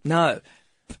about that. No.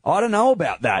 I don't know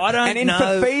about that. I don't and in know.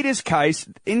 Fafita's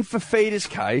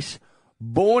case,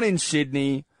 born in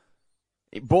Sydney,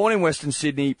 born in Western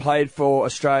Sydney, played for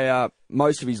Australia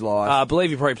most of his life. I believe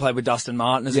he probably played with Dustin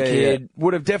Martin as a kid. Yeah.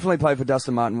 Would have definitely played for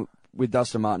Dustin Martin with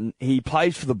Dustin Martin. He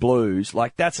plays for the Blues.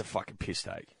 Like, that's a fucking piss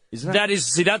take, isn't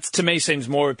it? That to me seems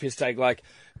more of a piss take. Like,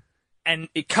 and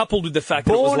it coupled with the fact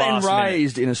that it was Born last and minute.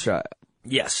 raised in Australia.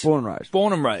 Yes. Born and raised.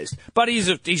 Born and raised. But he's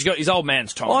got his old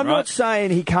man's Tonga, I'm right? not saying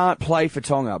he can't play for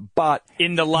Tonga, but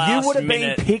In the last you would have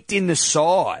minute- been picked in the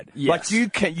side. Yes.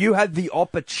 Like you had the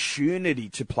opportunity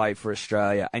to play for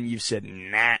Australia, and you've said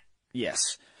nah.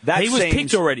 Yes. That he was seems-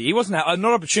 picked already. He wasn't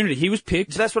not opportunity. He was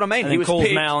picked. So that's what I mean. And He then was calls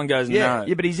picked. Mal and goes, yeah, no.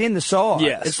 Yeah, but he's in the side.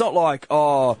 Yes. It's not like,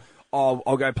 I'll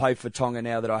go play for Tonga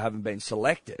now that I haven't been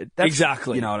selected. That's,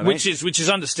 Exactly. You know what I mean? Which is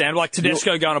understandable. Like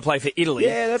Tedesco going to play for Italy.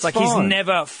 Yeah, that's like fine. he's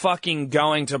never fucking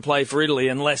going to play for Italy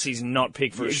unless he's not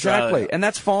picked for Australia. Exactly, and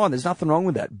that's fine. There's nothing wrong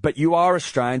with that. But you are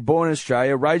Australian, born in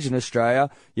Australia, raised in Australia.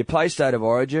 You play State of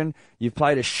Origin. You've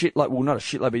played a shitload. Well, not a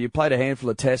shitload, but you've played a handful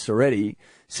of tests already.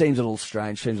 Seems a little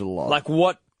strange. Seems a little odd. Like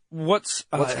what's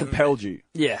compelled you?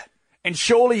 Yeah. And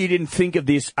surely you didn't think of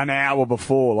this an hour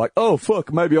before. Like, oh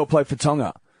fuck, maybe I'll play for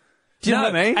Tonga. Do you know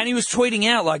what I mean? And he was tweeting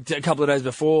out like a couple of days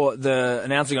before the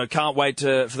announcing, I can't wait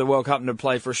for the World Cup and to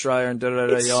play for Australia and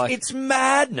da-da-da-da. It's, You're like, it's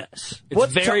madness.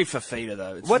 it's very Fafita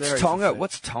though. It's What's very Tonga? Fafita.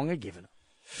 What's Tonga giving?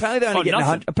 Apparently they're only getting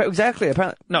nothing. 100. Exactly.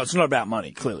 Apparently. No, it's not about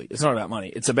money. Clearly, it's not about money.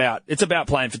 It's about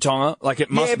playing for Tonga. Like it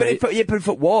must But be. if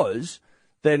it was,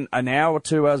 then an hour or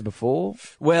 2 hours before.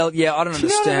 Well, yeah, I don't you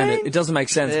know what I understand mean? it. It doesn't make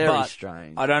sense. Very but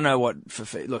strange. I don't know what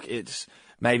Fafita. Look, it's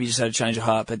maybe just had a change of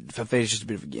heart, but Fafita's just a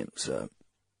bit of a gimp. So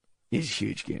He's a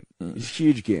huge game. He's a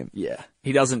huge game. yeah,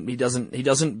 he doesn't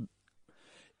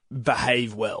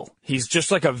behave well. He's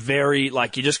just like a very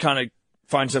like you just kind of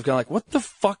find yourself going like, what the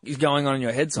fuck is going on in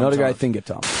your head? Sometimes. Not a great thinker,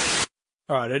 Tom.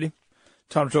 All right, Eddie.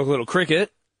 Time to talk a little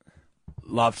cricket.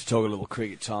 Love to talk a little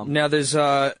cricket, Tom. Now, there's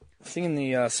a thing in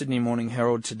the Sydney Morning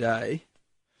Herald today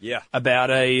Yeah. about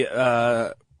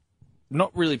a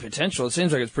not really potential. It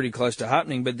seems like it's pretty close to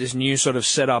happening, but this new sort of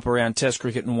setup around Test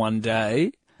cricket in 1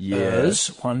 day. Yes.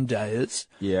 1 days.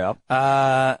 Yeah.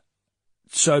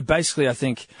 So basically, I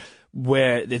think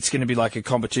where it's going to be like a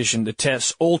competition,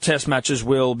 all test matches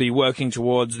will be working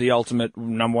towards the ultimate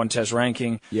number 1 test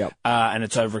ranking. Yep. And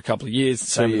it's over a couple of years,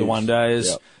 same with the years. 1 days.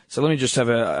 Yep. So let me just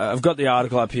I've got the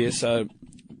article up here. So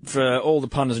for all the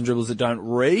punters and dribblers that don't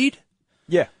read,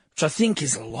 Yeah. which I think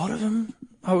is a lot of them,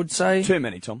 I would say. Too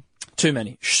many, Tom. Too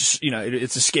many. You know,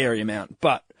 it's a scary amount.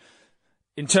 But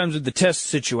in terms of the test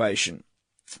situation,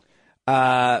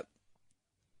 plans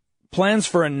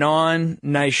for a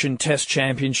 9-nation test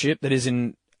championship that is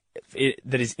in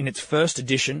its first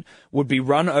edition would be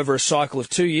run over a cycle of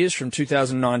 2 years from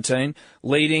 2019,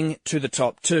 leading to the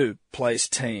top 2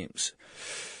 placed teams.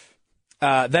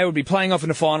 They would be playing off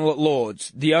in a final at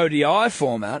Lords. The ODI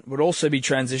format would also be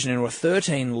transitioned into a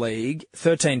 13-team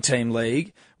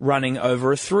league running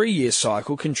over a 3-year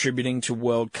cycle, contributing to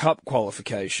World Cup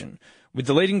qualification, with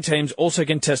the leading teams also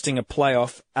contesting a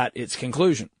playoff at its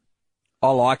conclusion.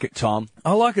 I like it, Tom.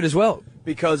 I like it as well.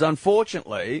 Because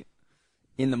unfortunately,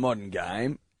 in the modern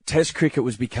game, Test cricket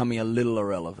was becoming a little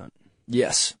irrelevant.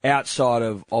 Yes. Outside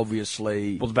of,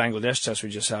 obviously, Well, the Bangladesh test we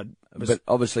just had was but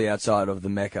obviously outside of the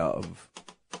mecca of,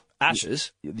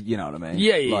 Ashes. you know what I mean?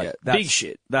 Yeah, yeah, yeah. that's- Big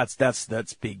shit. That's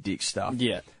big dick stuff.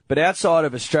 Yeah. But outside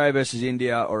of Australia versus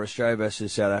India or Australia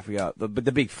versus South Africa, the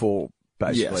big four,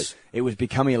 basically, Yes. it was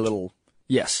becoming a little...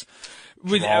 Yes.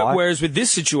 Right. Whereas with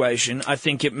this situation, I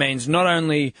think it means not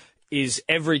only is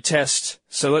every test,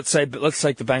 so let's take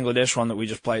the Bangladesh one that we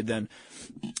just played then.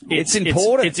 It's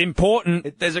important. It's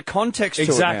important. There's a context to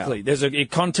Exactly. it now. There's a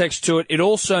context to it. It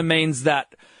also means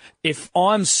that if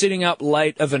I'm sitting up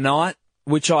late of a night,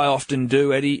 which I often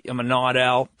do, Eddie, I'm a night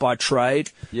owl by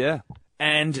trade, Yeah.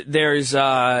 and there is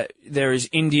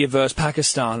India versus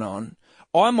Pakistan on,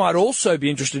 I might also be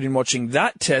interested in watching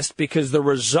that test because the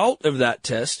result of that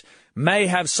test may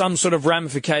have some sort of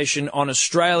ramification on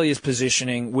Australia's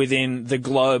positioning within the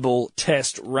global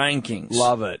test rankings.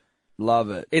 Love it. Love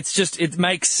it. It's just, it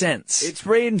makes sense. It's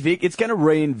going to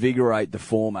reinvigorate the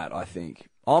format, I think.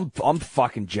 I'm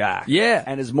fucking jacked. Yeah.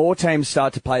 And as more teams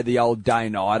start to play the old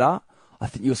day-nighter, I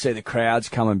think you'll see the crowds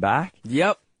coming back.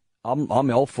 Yep. I'm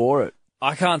all for it.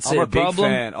 I can't see I'm a a big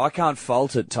problem. fan. I can't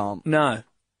fault it, Tom. No.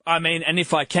 I mean, and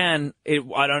if I can,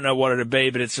 I don't know what it'd be,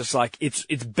 but it's just like, it's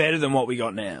better than what we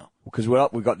got now. Because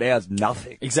what we've got now is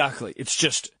nothing. Exactly. It's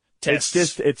just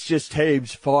tests. It's just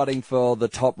teams fighting for the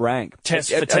top rank.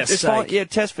 Test for test's sake.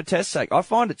 Test for test's sake. I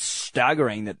find it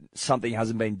staggering that something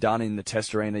hasn't been done in the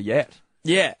test arena yet.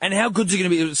 Yeah, and how good's it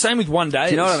going to be? Same with one day.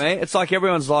 Do you know what I mean? It's like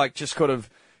everyone's like just kind of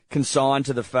consigned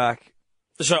to the fact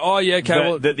So,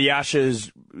 that the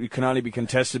Ashes can only be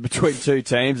contested between two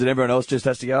teams, and everyone else just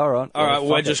has to go, all right,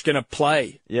 we're just going to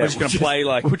play. Yeah, we're just going to play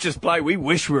like... We'll just play. We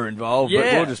wish we were involved, but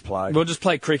we'll just play. We'll just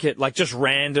play cricket, like just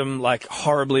random, like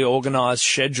horribly organised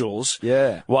schedules.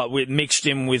 Yeah. What we mixed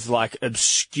in with like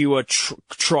obscure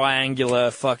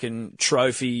triangular fucking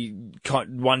trophy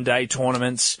one-day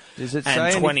tournaments Does it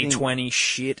and say 2020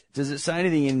 shit. Does it say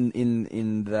anything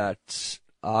in that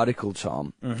article,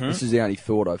 Tom? Mm-hmm. This is the only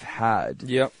thought I've had.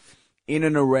 Yep. In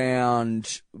and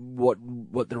around what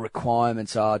the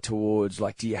requirements are towards,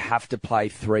 like, do you have to play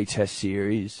 3 test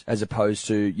series as opposed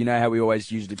to, you know how we always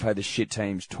usually play the shit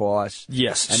teams twice?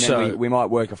 Yes. And so then we might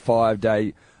work a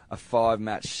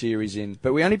 5-match series in,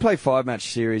 but we only play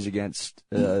 5-match series against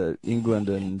England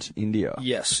and India.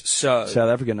 yes. So South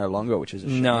Africa no longer, which is a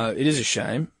shame. no, it is a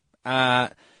shame.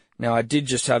 Now I did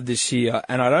just have this here,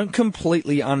 and I don't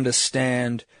completely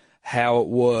understand how it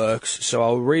works, so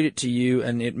I'll read it to you,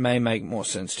 and it may make more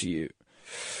sense to you.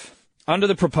 Under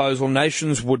the proposal,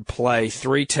 nations would play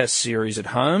 3 test series at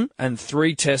home and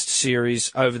 3 test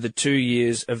series over the 2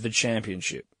 years of the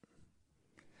championship.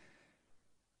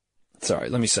 Sorry,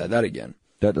 let me say that again.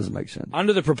 That doesn't make sense.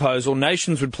 Under the proposal,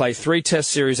 nations would play 3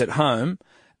 test series at home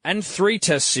and 3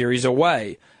 test series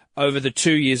away over the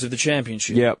 2 years of the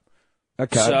championship. Yep.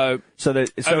 Okay. So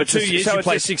over 2 years, you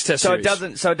play 6 test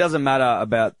series. So it doesn't matter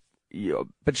about,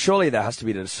 but surely there has to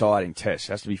be the deciding test.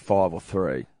 It has to be 5 or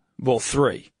 3. Well,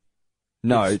 3.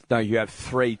 No, you have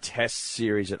 3 test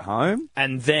series at home,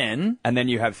 And then and then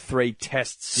you have 3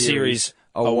 test series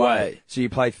away. away. So you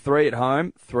play 3 at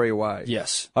home, 3 away.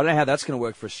 Yes. I don't know how that's going to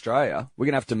work for Australia. We're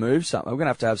going to have to move something. We're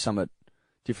going to have some at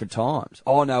different times.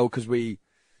 Oh no, because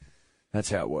that's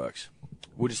how it works.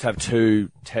 We'll just have 2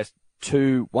 test.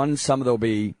 One summer there'll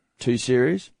be 2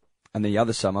 series, and the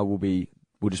other summer we'll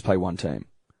just play 1 team.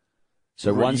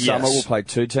 So one summer we'll play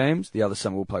 2 teams, the other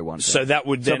summer we'll play 1 team. So that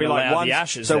would then allow the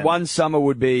Ashes. So then. one summer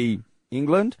would be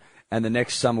England, and the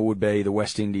next summer would be the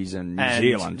West Indies and New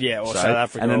Zealand. Yeah, or so, South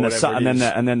Africa, and then or whatever it is.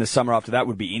 and then the summer after that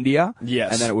would be India.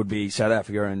 Yes. And then it would be South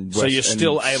Africa and So West, you're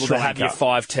still and able Sri to have Lanka. your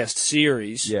 5 test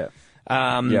series. Yeah.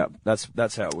 Yeah.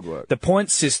 That's how it would work. The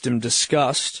point system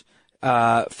discussed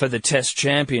for the Test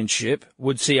Championship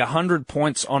would see 100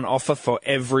 points on offer for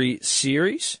every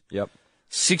series. Yep.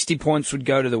 60 points would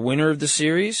go to the winner of the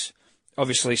series,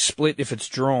 obviously split if it's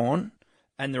drawn,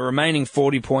 and the remaining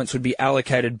 40 points would be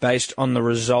allocated based on the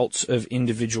results of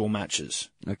individual matches.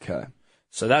 Okay.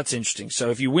 So that's interesting. So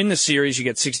if you win the series, you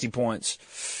get 60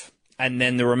 points, and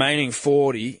then the remaining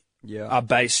 40 are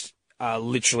based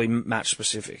literally match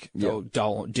specific.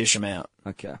 They'll dish them out.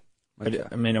 Okay.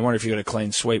 I mean, I wonder if you got a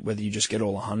clean sweep, whether you just get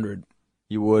all 100.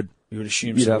 You would. You would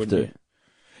assume You'd so, have wouldn't to.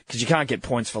 Because you can't get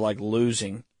points for like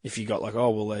losing if you got like,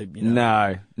 oh well, they. You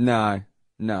know. No.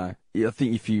 Yeah, I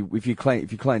think if you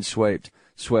clean swept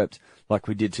like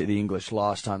we did to the English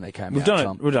last time they came We've out. done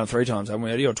Tom. it. We've done it 3 times, haven't we,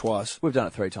 Eddie, or twice? We've done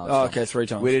it 3 times. Oh, Tom. okay, 3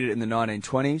 times. We did it in the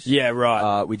 1920s. Yeah,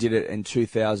 right. We did it in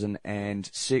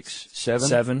 2006, 7.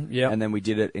 7, yeah. And then we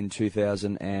did it in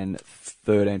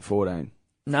 2013, 14.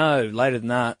 No, later than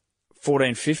that.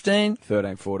 14, 15?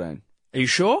 13, 14. Are you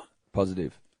sure?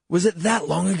 Positive. Was it that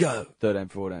long ago? 13,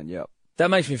 14, yep.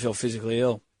 That makes me feel physically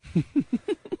ill.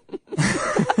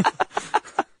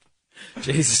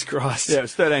 Jesus Christ. Yeah, it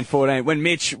was 13, 14. When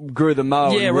Mitch grew the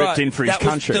mower and ripped in for his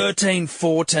country. That was 13,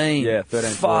 14. Yeah, 13,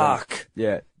 14. Fuck.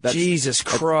 Yeah. Jesus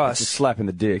Christ. It's a slap in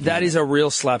the dick. That is a real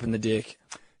slap in the dick.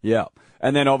 Yeah.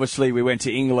 And then obviously we went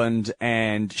to England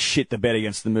and shit the bed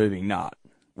against the moving nut.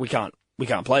 We can't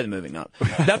play the moving nut.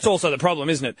 That's also the problem,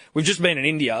 isn't it? We've just been in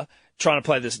India trying to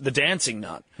play the dancing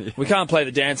nut. Yeah. We can't play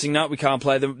the dancing nut. We can't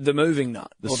play the moving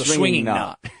nut. Or the swinging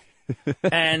nut.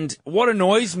 And what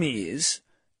annoys me is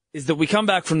that we come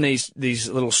back from these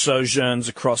little sojourns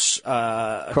across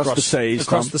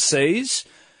the seas,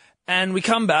 and we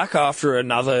come back after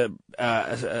another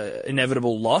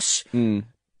inevitable loss,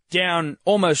 down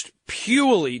almost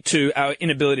purely to our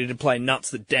inability to play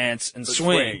nuts that dance and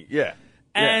swing. Yeah.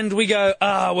 And we go,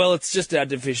 well, it's just our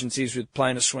deficiencies with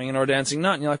playing a swinging or a dancing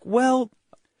nut. And you're like, well,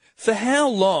 for how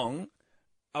long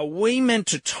are we meant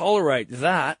to tolerate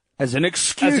that As an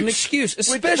excuse.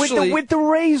 Especially with the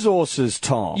resources,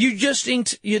 Tom. You just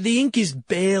the ink is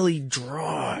barely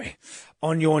dry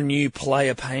on your new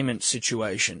player payment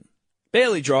situation.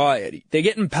 Barely dry, Eddie. They're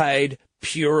getting paid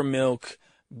pure milk,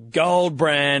 gold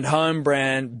brand, home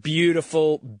brand,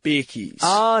 beautiful bickies.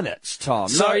 Arnott's, Tom.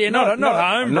 Sorry, not home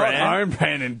brand. Not home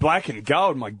brand in black and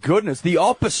gold. My goodness, the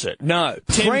opposite. No,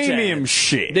 Tim Premium Tams.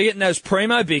 shit. They're getting those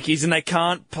primo bickies, and they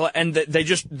can't play. And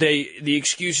the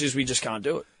excuse is we just can't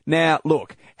do it. Now,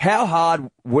 look, how hard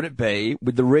would it be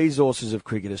with the resources of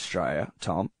Cricket Australia,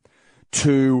 Tom,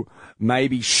 to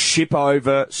maybe ship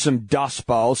over some dust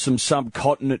bowls, some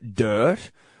subcontinent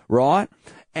dirt, right,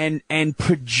 and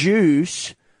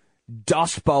produce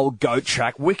dust bowl goat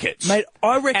track wickets? Mate,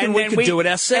 I reckon we could do it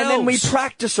ourselves. And then we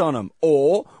practice on them.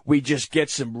 Or we just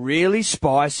get some really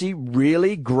spicy,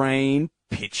 really green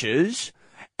pitches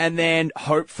and then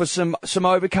hope for some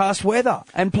overcast weather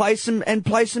and play some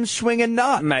swing and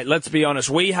nut. Mate, let's be honest.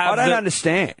 I don't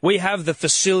understand. We have the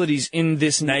facilities in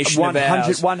this nation of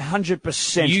ours.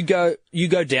 100%. You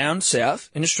go down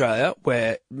south in Australia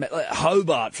where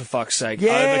Hobart, for fuck's sake,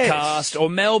 Yes. overcast, or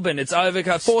Melbourne, it's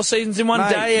overcast. 4 seasons in one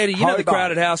Mate, day, Eddie. You know the Hobart.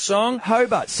 Crowded House song?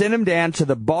 Hobart, send them down to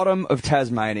the bottom of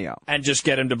Tasmania. And just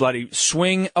get them to bloody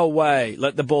swing away.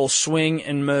 Let the ball swing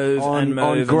and move and move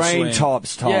on and green swing.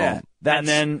 tops, Tom. Yeah. And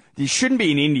then you shouldn't be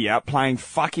in India playing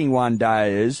fucking one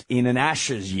days in an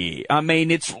Ashes year. I mean,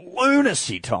 it's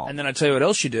lunacy, Tom. And then I tell you what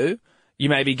else you do. You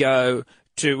maybe go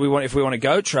to if we want to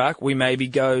go track, we maybe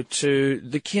go to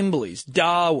the Kimberleys,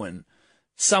 Darwin,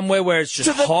 somewhere where it's just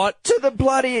hot, to the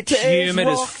bloody humid Ayers as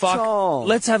Rock, fuck. Tom.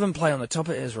 Let's have them play on the top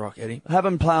of Ayers Rock, Eddie. Have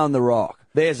them play on the rock.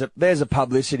 There's a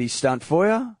publicity stunt for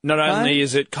you. Not only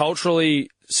is it culturally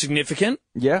significant,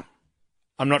 Yeah.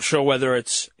 I'm not sure whether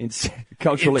it's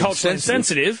Culturally culturally sensitive.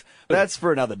 sensitive. That's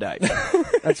for another day.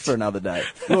 That's for another day.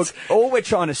 Look, all we're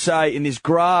trying to say in this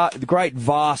great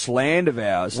vast land of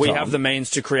ours, We Tom, have the means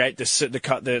to create the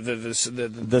scenarios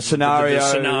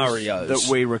that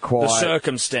we require the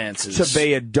circumstances to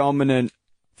be a dominant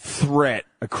threat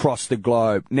across the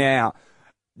globe. Now,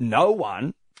 no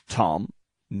one, Tom,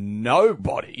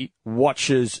 nobody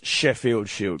watches Sheffield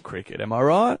Shield cricket. Am I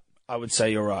right? I would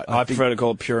say you're right. I prefer to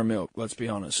call it pure milk. Let's be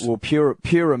honest. Well,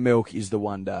 purer milk is the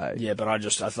one day. Yeah, but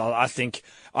I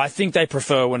think they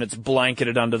prefer when it's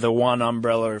blanketed under the one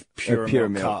umbrella of pure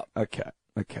milk cup.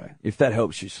 Okay. If that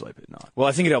helps you sleep at night. Well,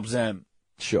 I think it helps them.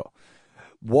 Sure.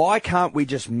 Why can't we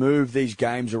just move these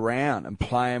games around and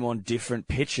play them on different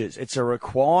pitches? It's a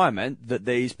requirement that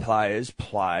these players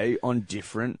play on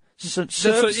different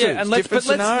surfaces. Yeah, and let's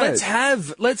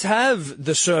have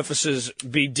the surfaces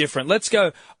be different. Let's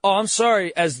go. Oh, I'm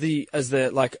sorry. As the what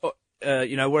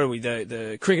are we?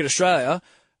 The Cricket Australia.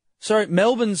 Sorry,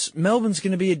 Melbourne's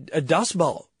going to be a dust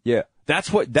bowl. Yeah, that's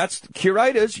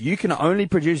curators. You can only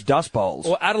produce dust bowls.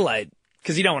 Or Adelaide,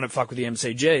 because you don't want to fuck with the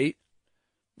MCG.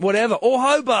 Whatever. Or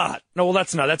Hobart. No, well,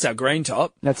 that's our green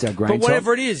top. That's our green top. But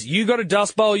whatever top. it is, you got a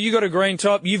dust bowl, you got a green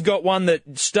top, you've got one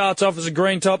that starts off as a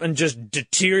green top and just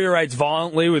deteriorates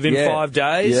violently within 5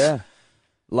 days. Yeah.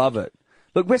 Love it.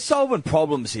 Look, we're solving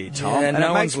problems here, Tom. Yeah, and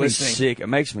no it makes one's me listening. sick. It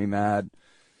makes me mad.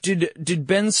 Did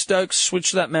Ben Stokes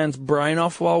switch that man's brain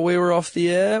off while we were off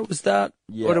the air? Was that?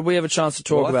 Yeah. Or did we have a chance to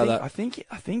talk about that? I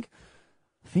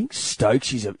think Stokes,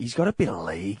 he's got a bit of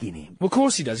league in him. Well, of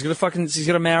course he does. He's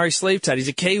got a Maori sleeve tat. He's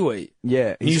a Kiwi.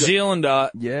 Yeah. New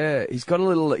Zealander. Yeah, he's got a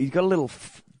little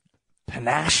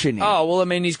panache in him. Oh, well, I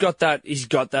mean, he's got that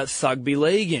Thugby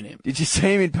league in him. Did you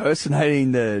see him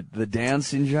impersonating the Down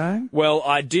syndrome? Well,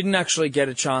 I didn't actually get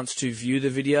a chance to view the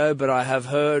video, but I have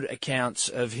heard accounts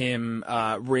of him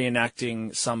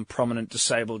reenacting some prominent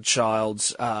disabled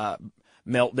child's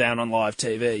meltdown on live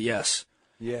TV, yes.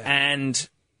 Yeah. And,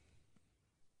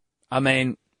 I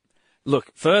mean,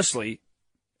 look, firstly,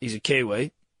 he's a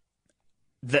Kiwi.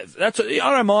 I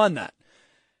don't mind that.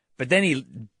 But then he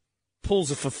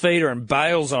pulls a Fafita and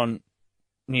bails on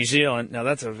New Zealand. Now,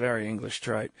 that's a very English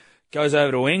trait. Goes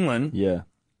over to England. Yeah.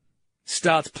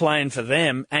 Starts playing for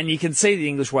them, and you can see the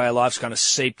English way of life's kind of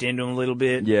seeped into him a little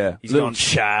bit. Yeah. He's Little gone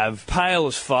chav. pale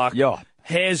as fuck. Yeah.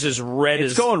 Hair's as red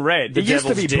as... It's gone red. The He used to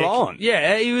devil's be dick. blonde.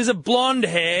 Yeah, he was a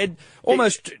blonde-haired,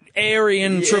 almost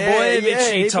Aryan,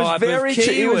 Trebojevic-y type of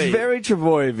Kiwi. He was very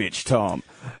Trebojevic, Tom.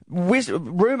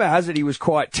 Rumour has it he was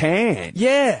quite tan.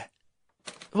 Yeah.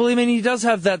 Well, I mean, he does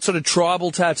have that sort of tribal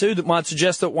tattoo that might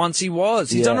suggest that once he was.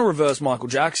 He's done a reverse Michael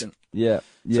Jackson. Yeah.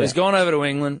 So he's gone over to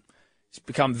England. He's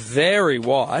become very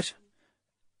white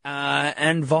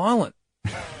and violent.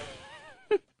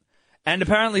 And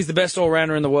apparently he's the best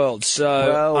all-rounder in the world.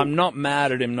 So I'm not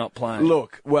mad at him not playing.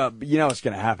 Look, well, you know what's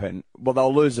going to happen. Well,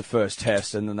 they'll lose the first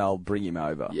test and then they'll bring him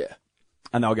over. Yeah.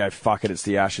 And they'll go, fuck it, it's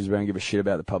the Ashes. We don't give a shit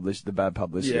about the bad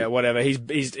publicity. Yeah, whatever.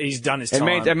 He's done his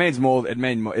time. It means more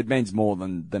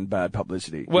than bad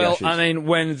publicity. Well, I mean,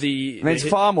 it means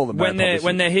far more than bad publicity.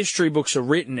 When their history books are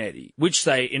written, Eddie, which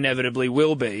they inevitably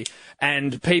will be,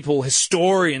 and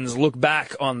historians look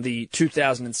back on the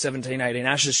 2017-18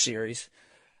 Ashes series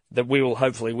that we will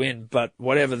hopefully win, but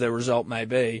whatever the result may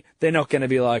be, they're not going to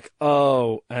be like,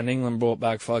 oh, and England brought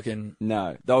back fucking...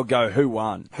 No, they'll go, who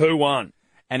won? Who won?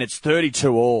 And it's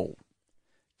 32 all.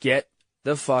 Get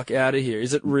the fuck out of here.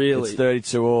 Is it really? It's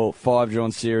 32 all. 5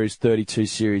 drawn series, 32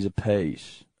 series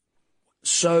apiece.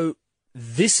 So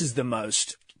this is the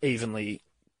most even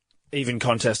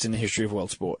contest in the history of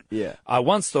world sport. Yeah. I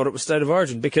once thought it was State of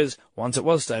Origin because once it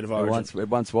was State of Origin. It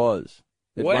once was.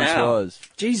 It wow. once was.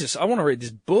 Jesus, I want to read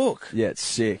this book. Yeah, it's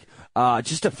sick.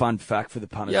 Just a fun fact for the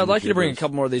punters. Yeah, I'd like you to bring a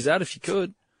couple more of these out if you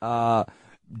could.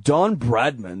 Don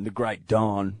Bradman, the great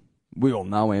Don, we all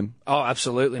know him. Oh,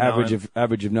 absolutely. Average of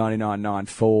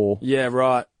 99.94. Yeah,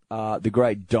 right. The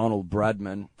great Donald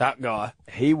Bradman. That guy.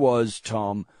 He was,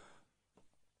 Tom,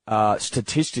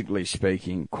 statistically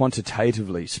speaking,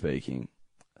 quantitatively speaking,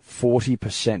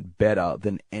 40% better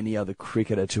than any other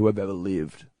cricketer to have ever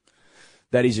lived.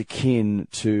 That is akin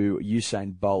to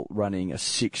Usain Bolt running a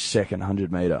 6-second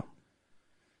 100 metre.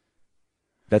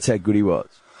 That's how good he was.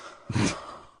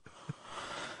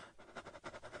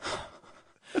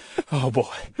 Oh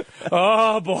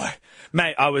boy,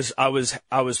 mate! I was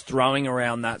throwing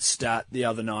around that stat the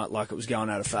other night like it was going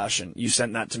out of fashion. You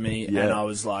sent that to me, and I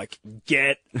was like,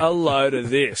 "Get a load of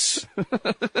this."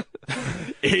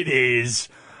 It is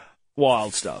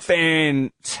wild stuff.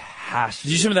 Fantastic.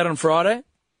 Did you send me that on Friday?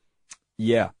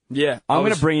 Yeah. Yeah. I'm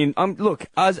going to bring in. Look,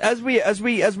 as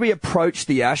we approach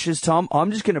the Ashes, Tom,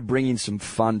 I'm just going to bring in some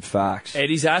fun facts.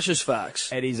 Eddie's Ashes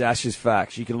facts. Eddie's Ashes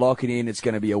facts. You can lock it in. It's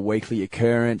going to be a weekly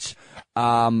occurrence.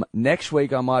 Next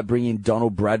week, I might bring in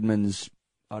Donald Bradman's,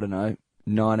 I don't know,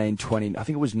 1920. I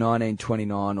think it was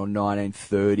 1929 or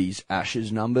 1930s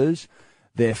Ashes numbers.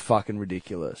 They're fucking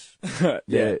ridiculous.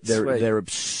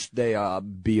 They are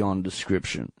beyond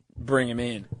description. Bring him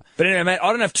in. But anyway, mate,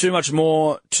 I don't have too much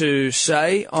more to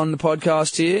say on the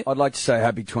podcast here. I'd like to say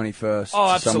happy 21st. Oh,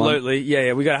 absolutely.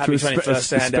 Yeah, we got a happy 21st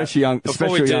to hand out.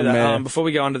 Before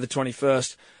we go on to the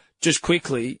 21st, just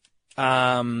quickly,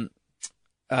 Demetrius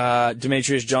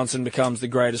Johnson becomes the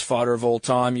greatest fighter of all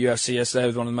time. UFC yesterday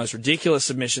with one of the most ridiculous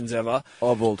submissions ever.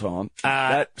 Of all time.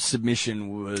 That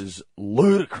submission was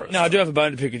ludicrous. No, I do have a bone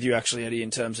to pick with you, actually, Eddie,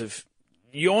 in terms of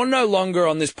you're no longer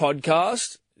on this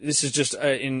podcast. This is just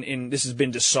this has been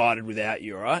decided without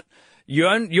you, all right?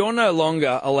 You're no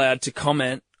longer allowed to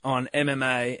comment on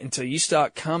MMA until you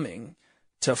start coming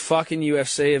to fucking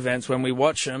UFC events when we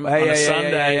watch them on a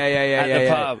Sunday at the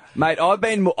pub. Mate, I've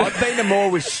been to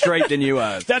more with Street than you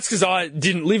have. That's because I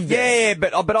didn't live there. Yeah,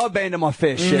 but I've been to my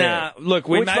fair share. Nah, look,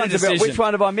 we made a decision. Which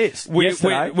one have I missed? We've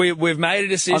made a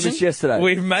decision. I missed yesterday.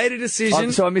 We've made a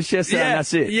decision. So I missed yesterday and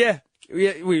that's it? Yeah,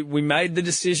 we made the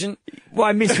decision. Well,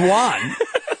 I missed one.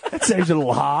 That seems a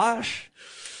little harsh.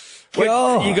 You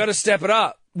got to step it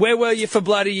up. Where were you for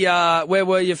bloody?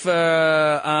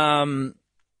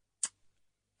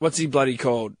 What's he bloody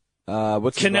called?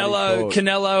 What's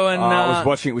Canelo and. I was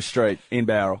watching it with Street in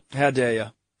Barrel. How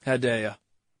dare you?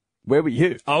 Where were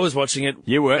you? I was watching it.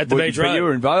 You were at the beach road. You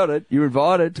were invited. You were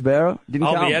invited to Barrel. Didn't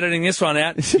come. I'll be editing this one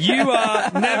out. You are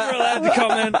never allowed to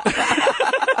comment.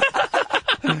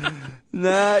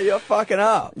 Nah, you're fucking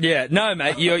up. Yeah, no,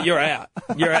 mate, you're out.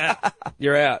 You're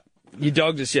out. You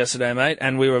dogged us yesterday, mate,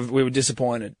 and we were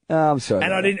disappointed. Oh, I'm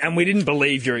sorry. And we didn't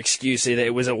believe your excuse either.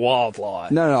 It was a wild lie.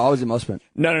 No, I was in Mossman.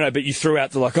 No, but you threw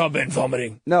out I've been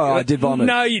vomiting. No, I did vomit.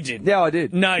 No, you didn't. Yeah, I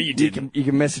did. No, you didn't. You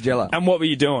can message Ella. And what were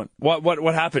you doing?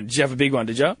 What happened? Did you have a big one?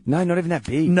 Did you? No, not even that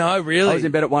big. No, really. I was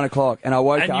in bed at 1 o'clock, and I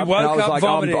woke up, and I was like,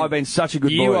 vomiting. I've been such a good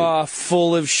boy. You are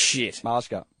full of shit.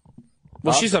 Masker.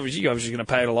 Well, she's obviously going to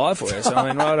pay it alive for you. So I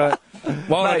mean, why would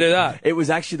I do that? It was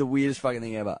actually the weirdest fucking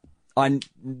thing ever. I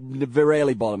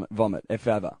rarely vomit, if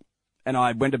ever. And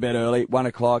I went to bed early, 1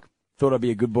 o'clock, thought I'd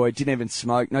be a good boy, didn't even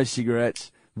smoke, no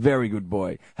cigarettes, very good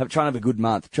boy. Trying to have a good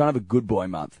month, trying to have a good boy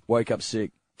month. Woke up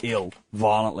sick, ill,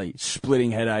 violently,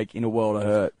 splitting headache, in a world of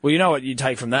hurt. Well, you know what you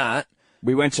take from that?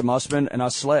 We went to Mossman and I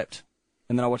slept.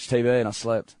 And then I watched TV and I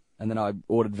slept. And then I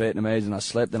ordered Vietnamese and I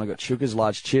slept. Then I got chukkas,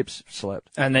 large chips,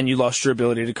 slept. And then you lost your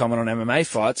ability to comment on MMA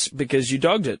fights because you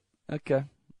dogged it. Okay.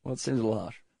 Well, it seems a little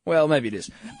harsh. Well, maybe it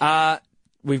is.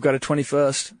 We've got a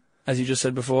 21st, as you just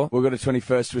said before. We've got a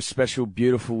 21st to a special,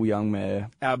 beautiful young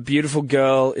mare. Our beautiful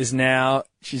girl is now...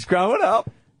 She's growing up.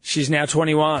 She's now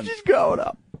 21. She's growing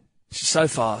up. She's so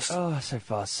fast. Oh, so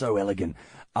fast, so elegant.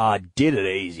 Did it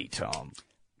easy, Tom.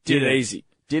 Did it easy.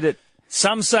 Did it.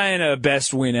 Some saying her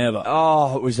best win ever.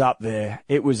 Oh, it was up there.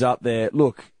 It was up there.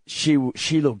 Look, she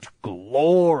looked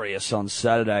glorious on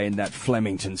Saturday in that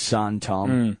Flemington sun,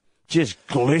 Tom. Just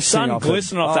glistening Sun off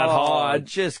glistening off that hide.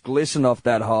 Just glistening off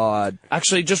that hide.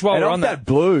 Actually, just while And we're off on that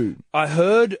blue. I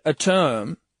heard a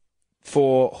term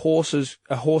for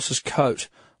a horse's coat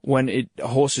when a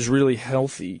horse is really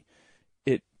healthy.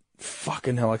 It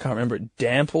fucking hell, I can't remember it.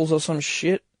 Damples or some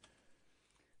shit.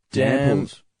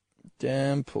 Damples.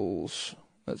 Damples.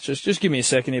 Let's just give me a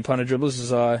second here, punter dribblers,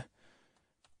 as I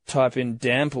type in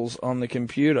damples on the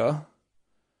computer.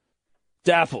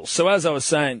 Dapples. So as I was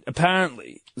saying,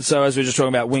 apparently, so as we were just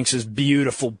talking about Winx's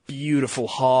beautiful, beautiful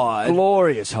hide,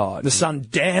 Glorious hide. the sun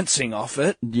dancing off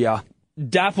it. Yeah.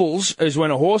 Dapples is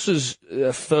when a horse's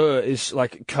fur is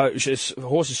like coat. A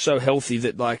horse is so healthy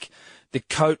that like the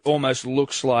coat almost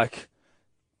looks like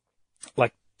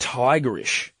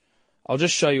tigerish. I'll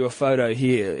just show you a photo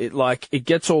here. It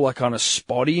gets all like kind of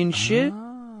spotty and shit.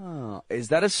 Ah, is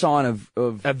that a sign of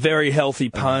A very healthy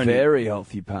pony. very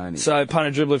healthy pony? So,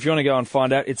 punter dribbler, if you want to go and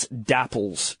find out, it's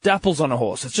dapples. Dapples on a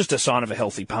horse. It's just a sign of a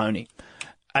healthy pony.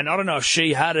 And I don't know if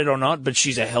she had it or not, but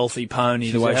she's a healthy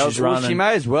pony the way she's running. Well, she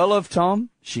may as well have, Tom.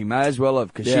 She may as well have,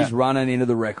 because Yeah. she's running into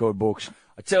the record books.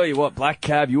 I tell you what, Black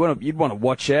Cab, you'd want to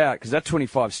watch out, because that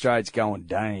 25 straight's going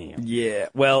damn. Yeah.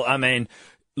 Well, I mean,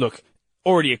 look,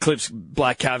 already eclipsed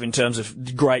Black Cav in terms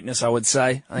of greatness, I would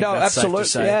say. I think No, that's absolutely.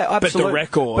 safe to say. Yeah, But absolutely. the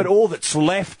record But all that's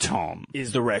left, Tom,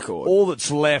 is the record. all that's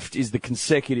left is the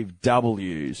consecutive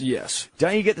W's. Yes.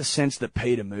 Don't you get the sense that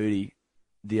Peter Moody,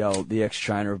 the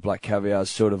ex-trainer of Black Caviar,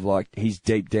 is sort of like, he's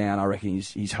deep down, I reckon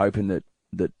he's hoping that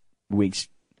Winx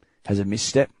has a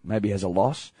misstep, maybe has a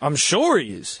loss? I'm sure he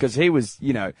is. Because he was,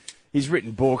 he's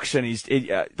written books and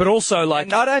But also, like,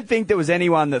 and I don't think there was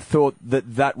anyone that thought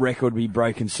that record would be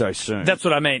broken so soon. that's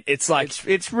what I mean. It's like,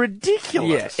 it's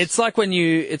ridiculous. yeah, it's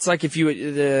like if you,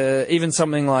 even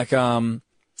something like,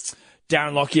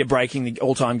 Darren Lockyer breaking the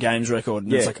all-time games record.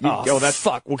 And it's Yeah, like, that's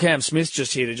fuck. Well, Cam Smith's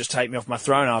just here to just take me off my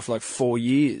throne after like 4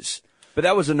 years. But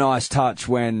that was a nice touch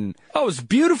when Oh, it was a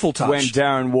beautiful touch. when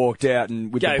Darren walked out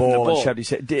and with Gave the him the ball, ball. and shoved his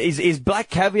head. Is Black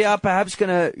Caviar perhaps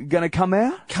gonna come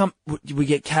out? We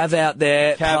get Cav out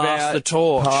there, pass the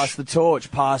torch. Pass the torch,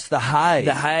 pass the hay.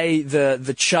 The hay,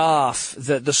 the chaff,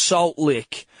 the salt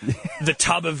lick, the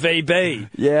tub of VB.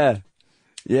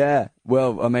 Yeah.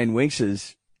 Well, I mean,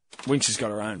 Winx Winx has got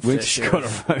her own. Winx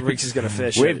Winx has got a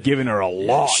fair share. We've given her a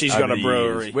lot. She's over got a the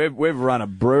brewery. years. We've run a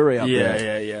brewery up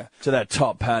there. Yeah. To that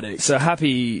top paddock. So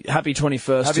happy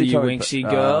 21st to you, Winxy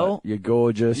girl. You're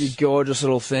gorgeous. You gorgeous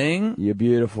little thing. You're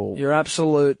beautiful. You're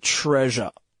absolute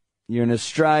treasure. You're an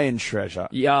Australian treasure.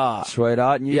 Yeah.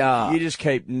 Sweetheart. And Yeah. You just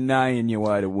keep neighing your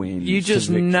way to win. You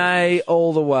just neigh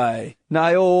all the way.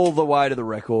 Neigh all the way to the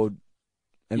record.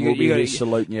 And You- we'll be you here gotta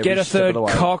saluting you Get every a step of third the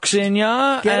way. cox in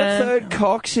ya. Get a and third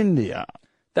cox into you.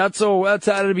 That's all.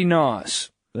 That'd be nice.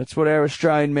 That's what our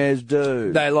Australian mares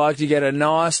do. They like to get a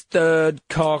nice third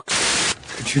cox.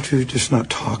 Could you two just not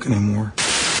talk anymore?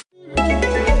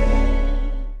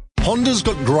 Honda's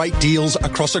got great deals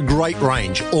across a great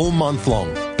range all month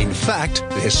long. In fact,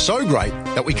 they're so great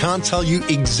that we can't tell you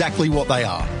exactly what they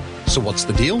are. So what's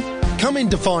the deal? Come in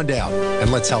to find out,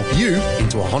 and let's help you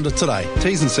into a Honda today.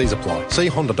 T's and C's apply. See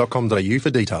honda.com.au for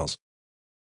details.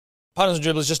 Punters and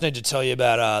dribblers, just need to tell you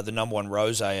about the number one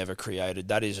rosé ever created.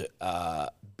 That is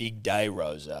Big Day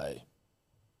Rosé.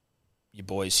 Your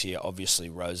boys here, obviously,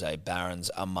 Rosé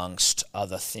Barons, amongst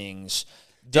other things.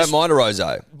 Don't mind a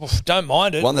rosé. Don't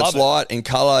mind it. One that's Love light in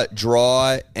colour,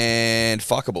 dry, and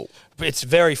fuckable. It's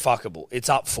very fuckable. It's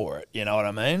up for it. You know what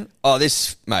I mean? Oh,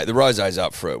 mate, the rosé's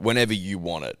up for it whenever you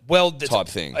want it. Well, type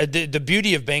thing. The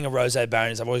beauty of being a rosé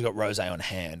baron is I've always got rosé on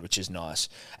hand, which is nice,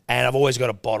 and I've always got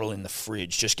a bottle in the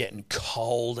fridge, just getting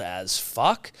cold as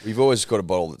fuck. We've always got a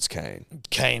bottle that's keen.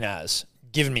 Keen as,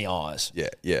 giving me eyes,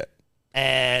 Yeah.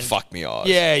 and Fuck me eyes.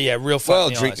 Yeah, real fuck Well,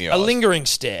 me drink eyes. me A eyes. lingering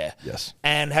stare. Yes.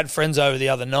 And had friends over the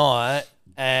other night,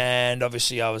 and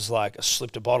obviously I was like, I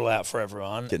slipped a bottle out for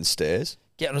everyone. Getting stares.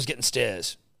 I was getting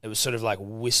stares. It was sort of like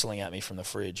whistling at me from the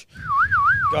fridge.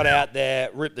 Got out there,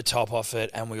 ripped the top off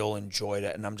it, and we all enjoyed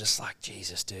it. And I'm just like,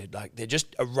 Jesus, dude. Like,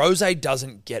 a rosé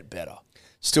doesn't get better.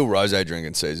 Still rosé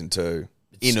drinking season 2.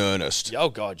 In earnest. Oh,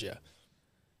 God, yeah.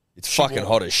 It's fucking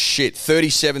hot as shit.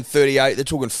 37, 38. They're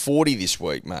talking 40 this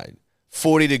week, mate.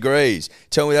 40 degrees.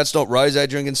 Tell me that's not rosé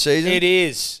drinking season? It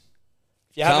is.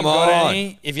 If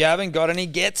you haven't got any,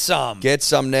 get some. Get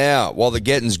some now while the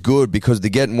getting's good, because the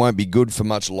getting won't be good for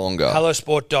much longer.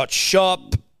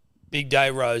 Hellosport.shop, Big Day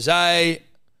Rosé.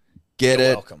 Get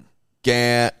You're it. welcome.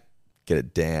 Get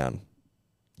it down.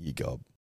 You gob.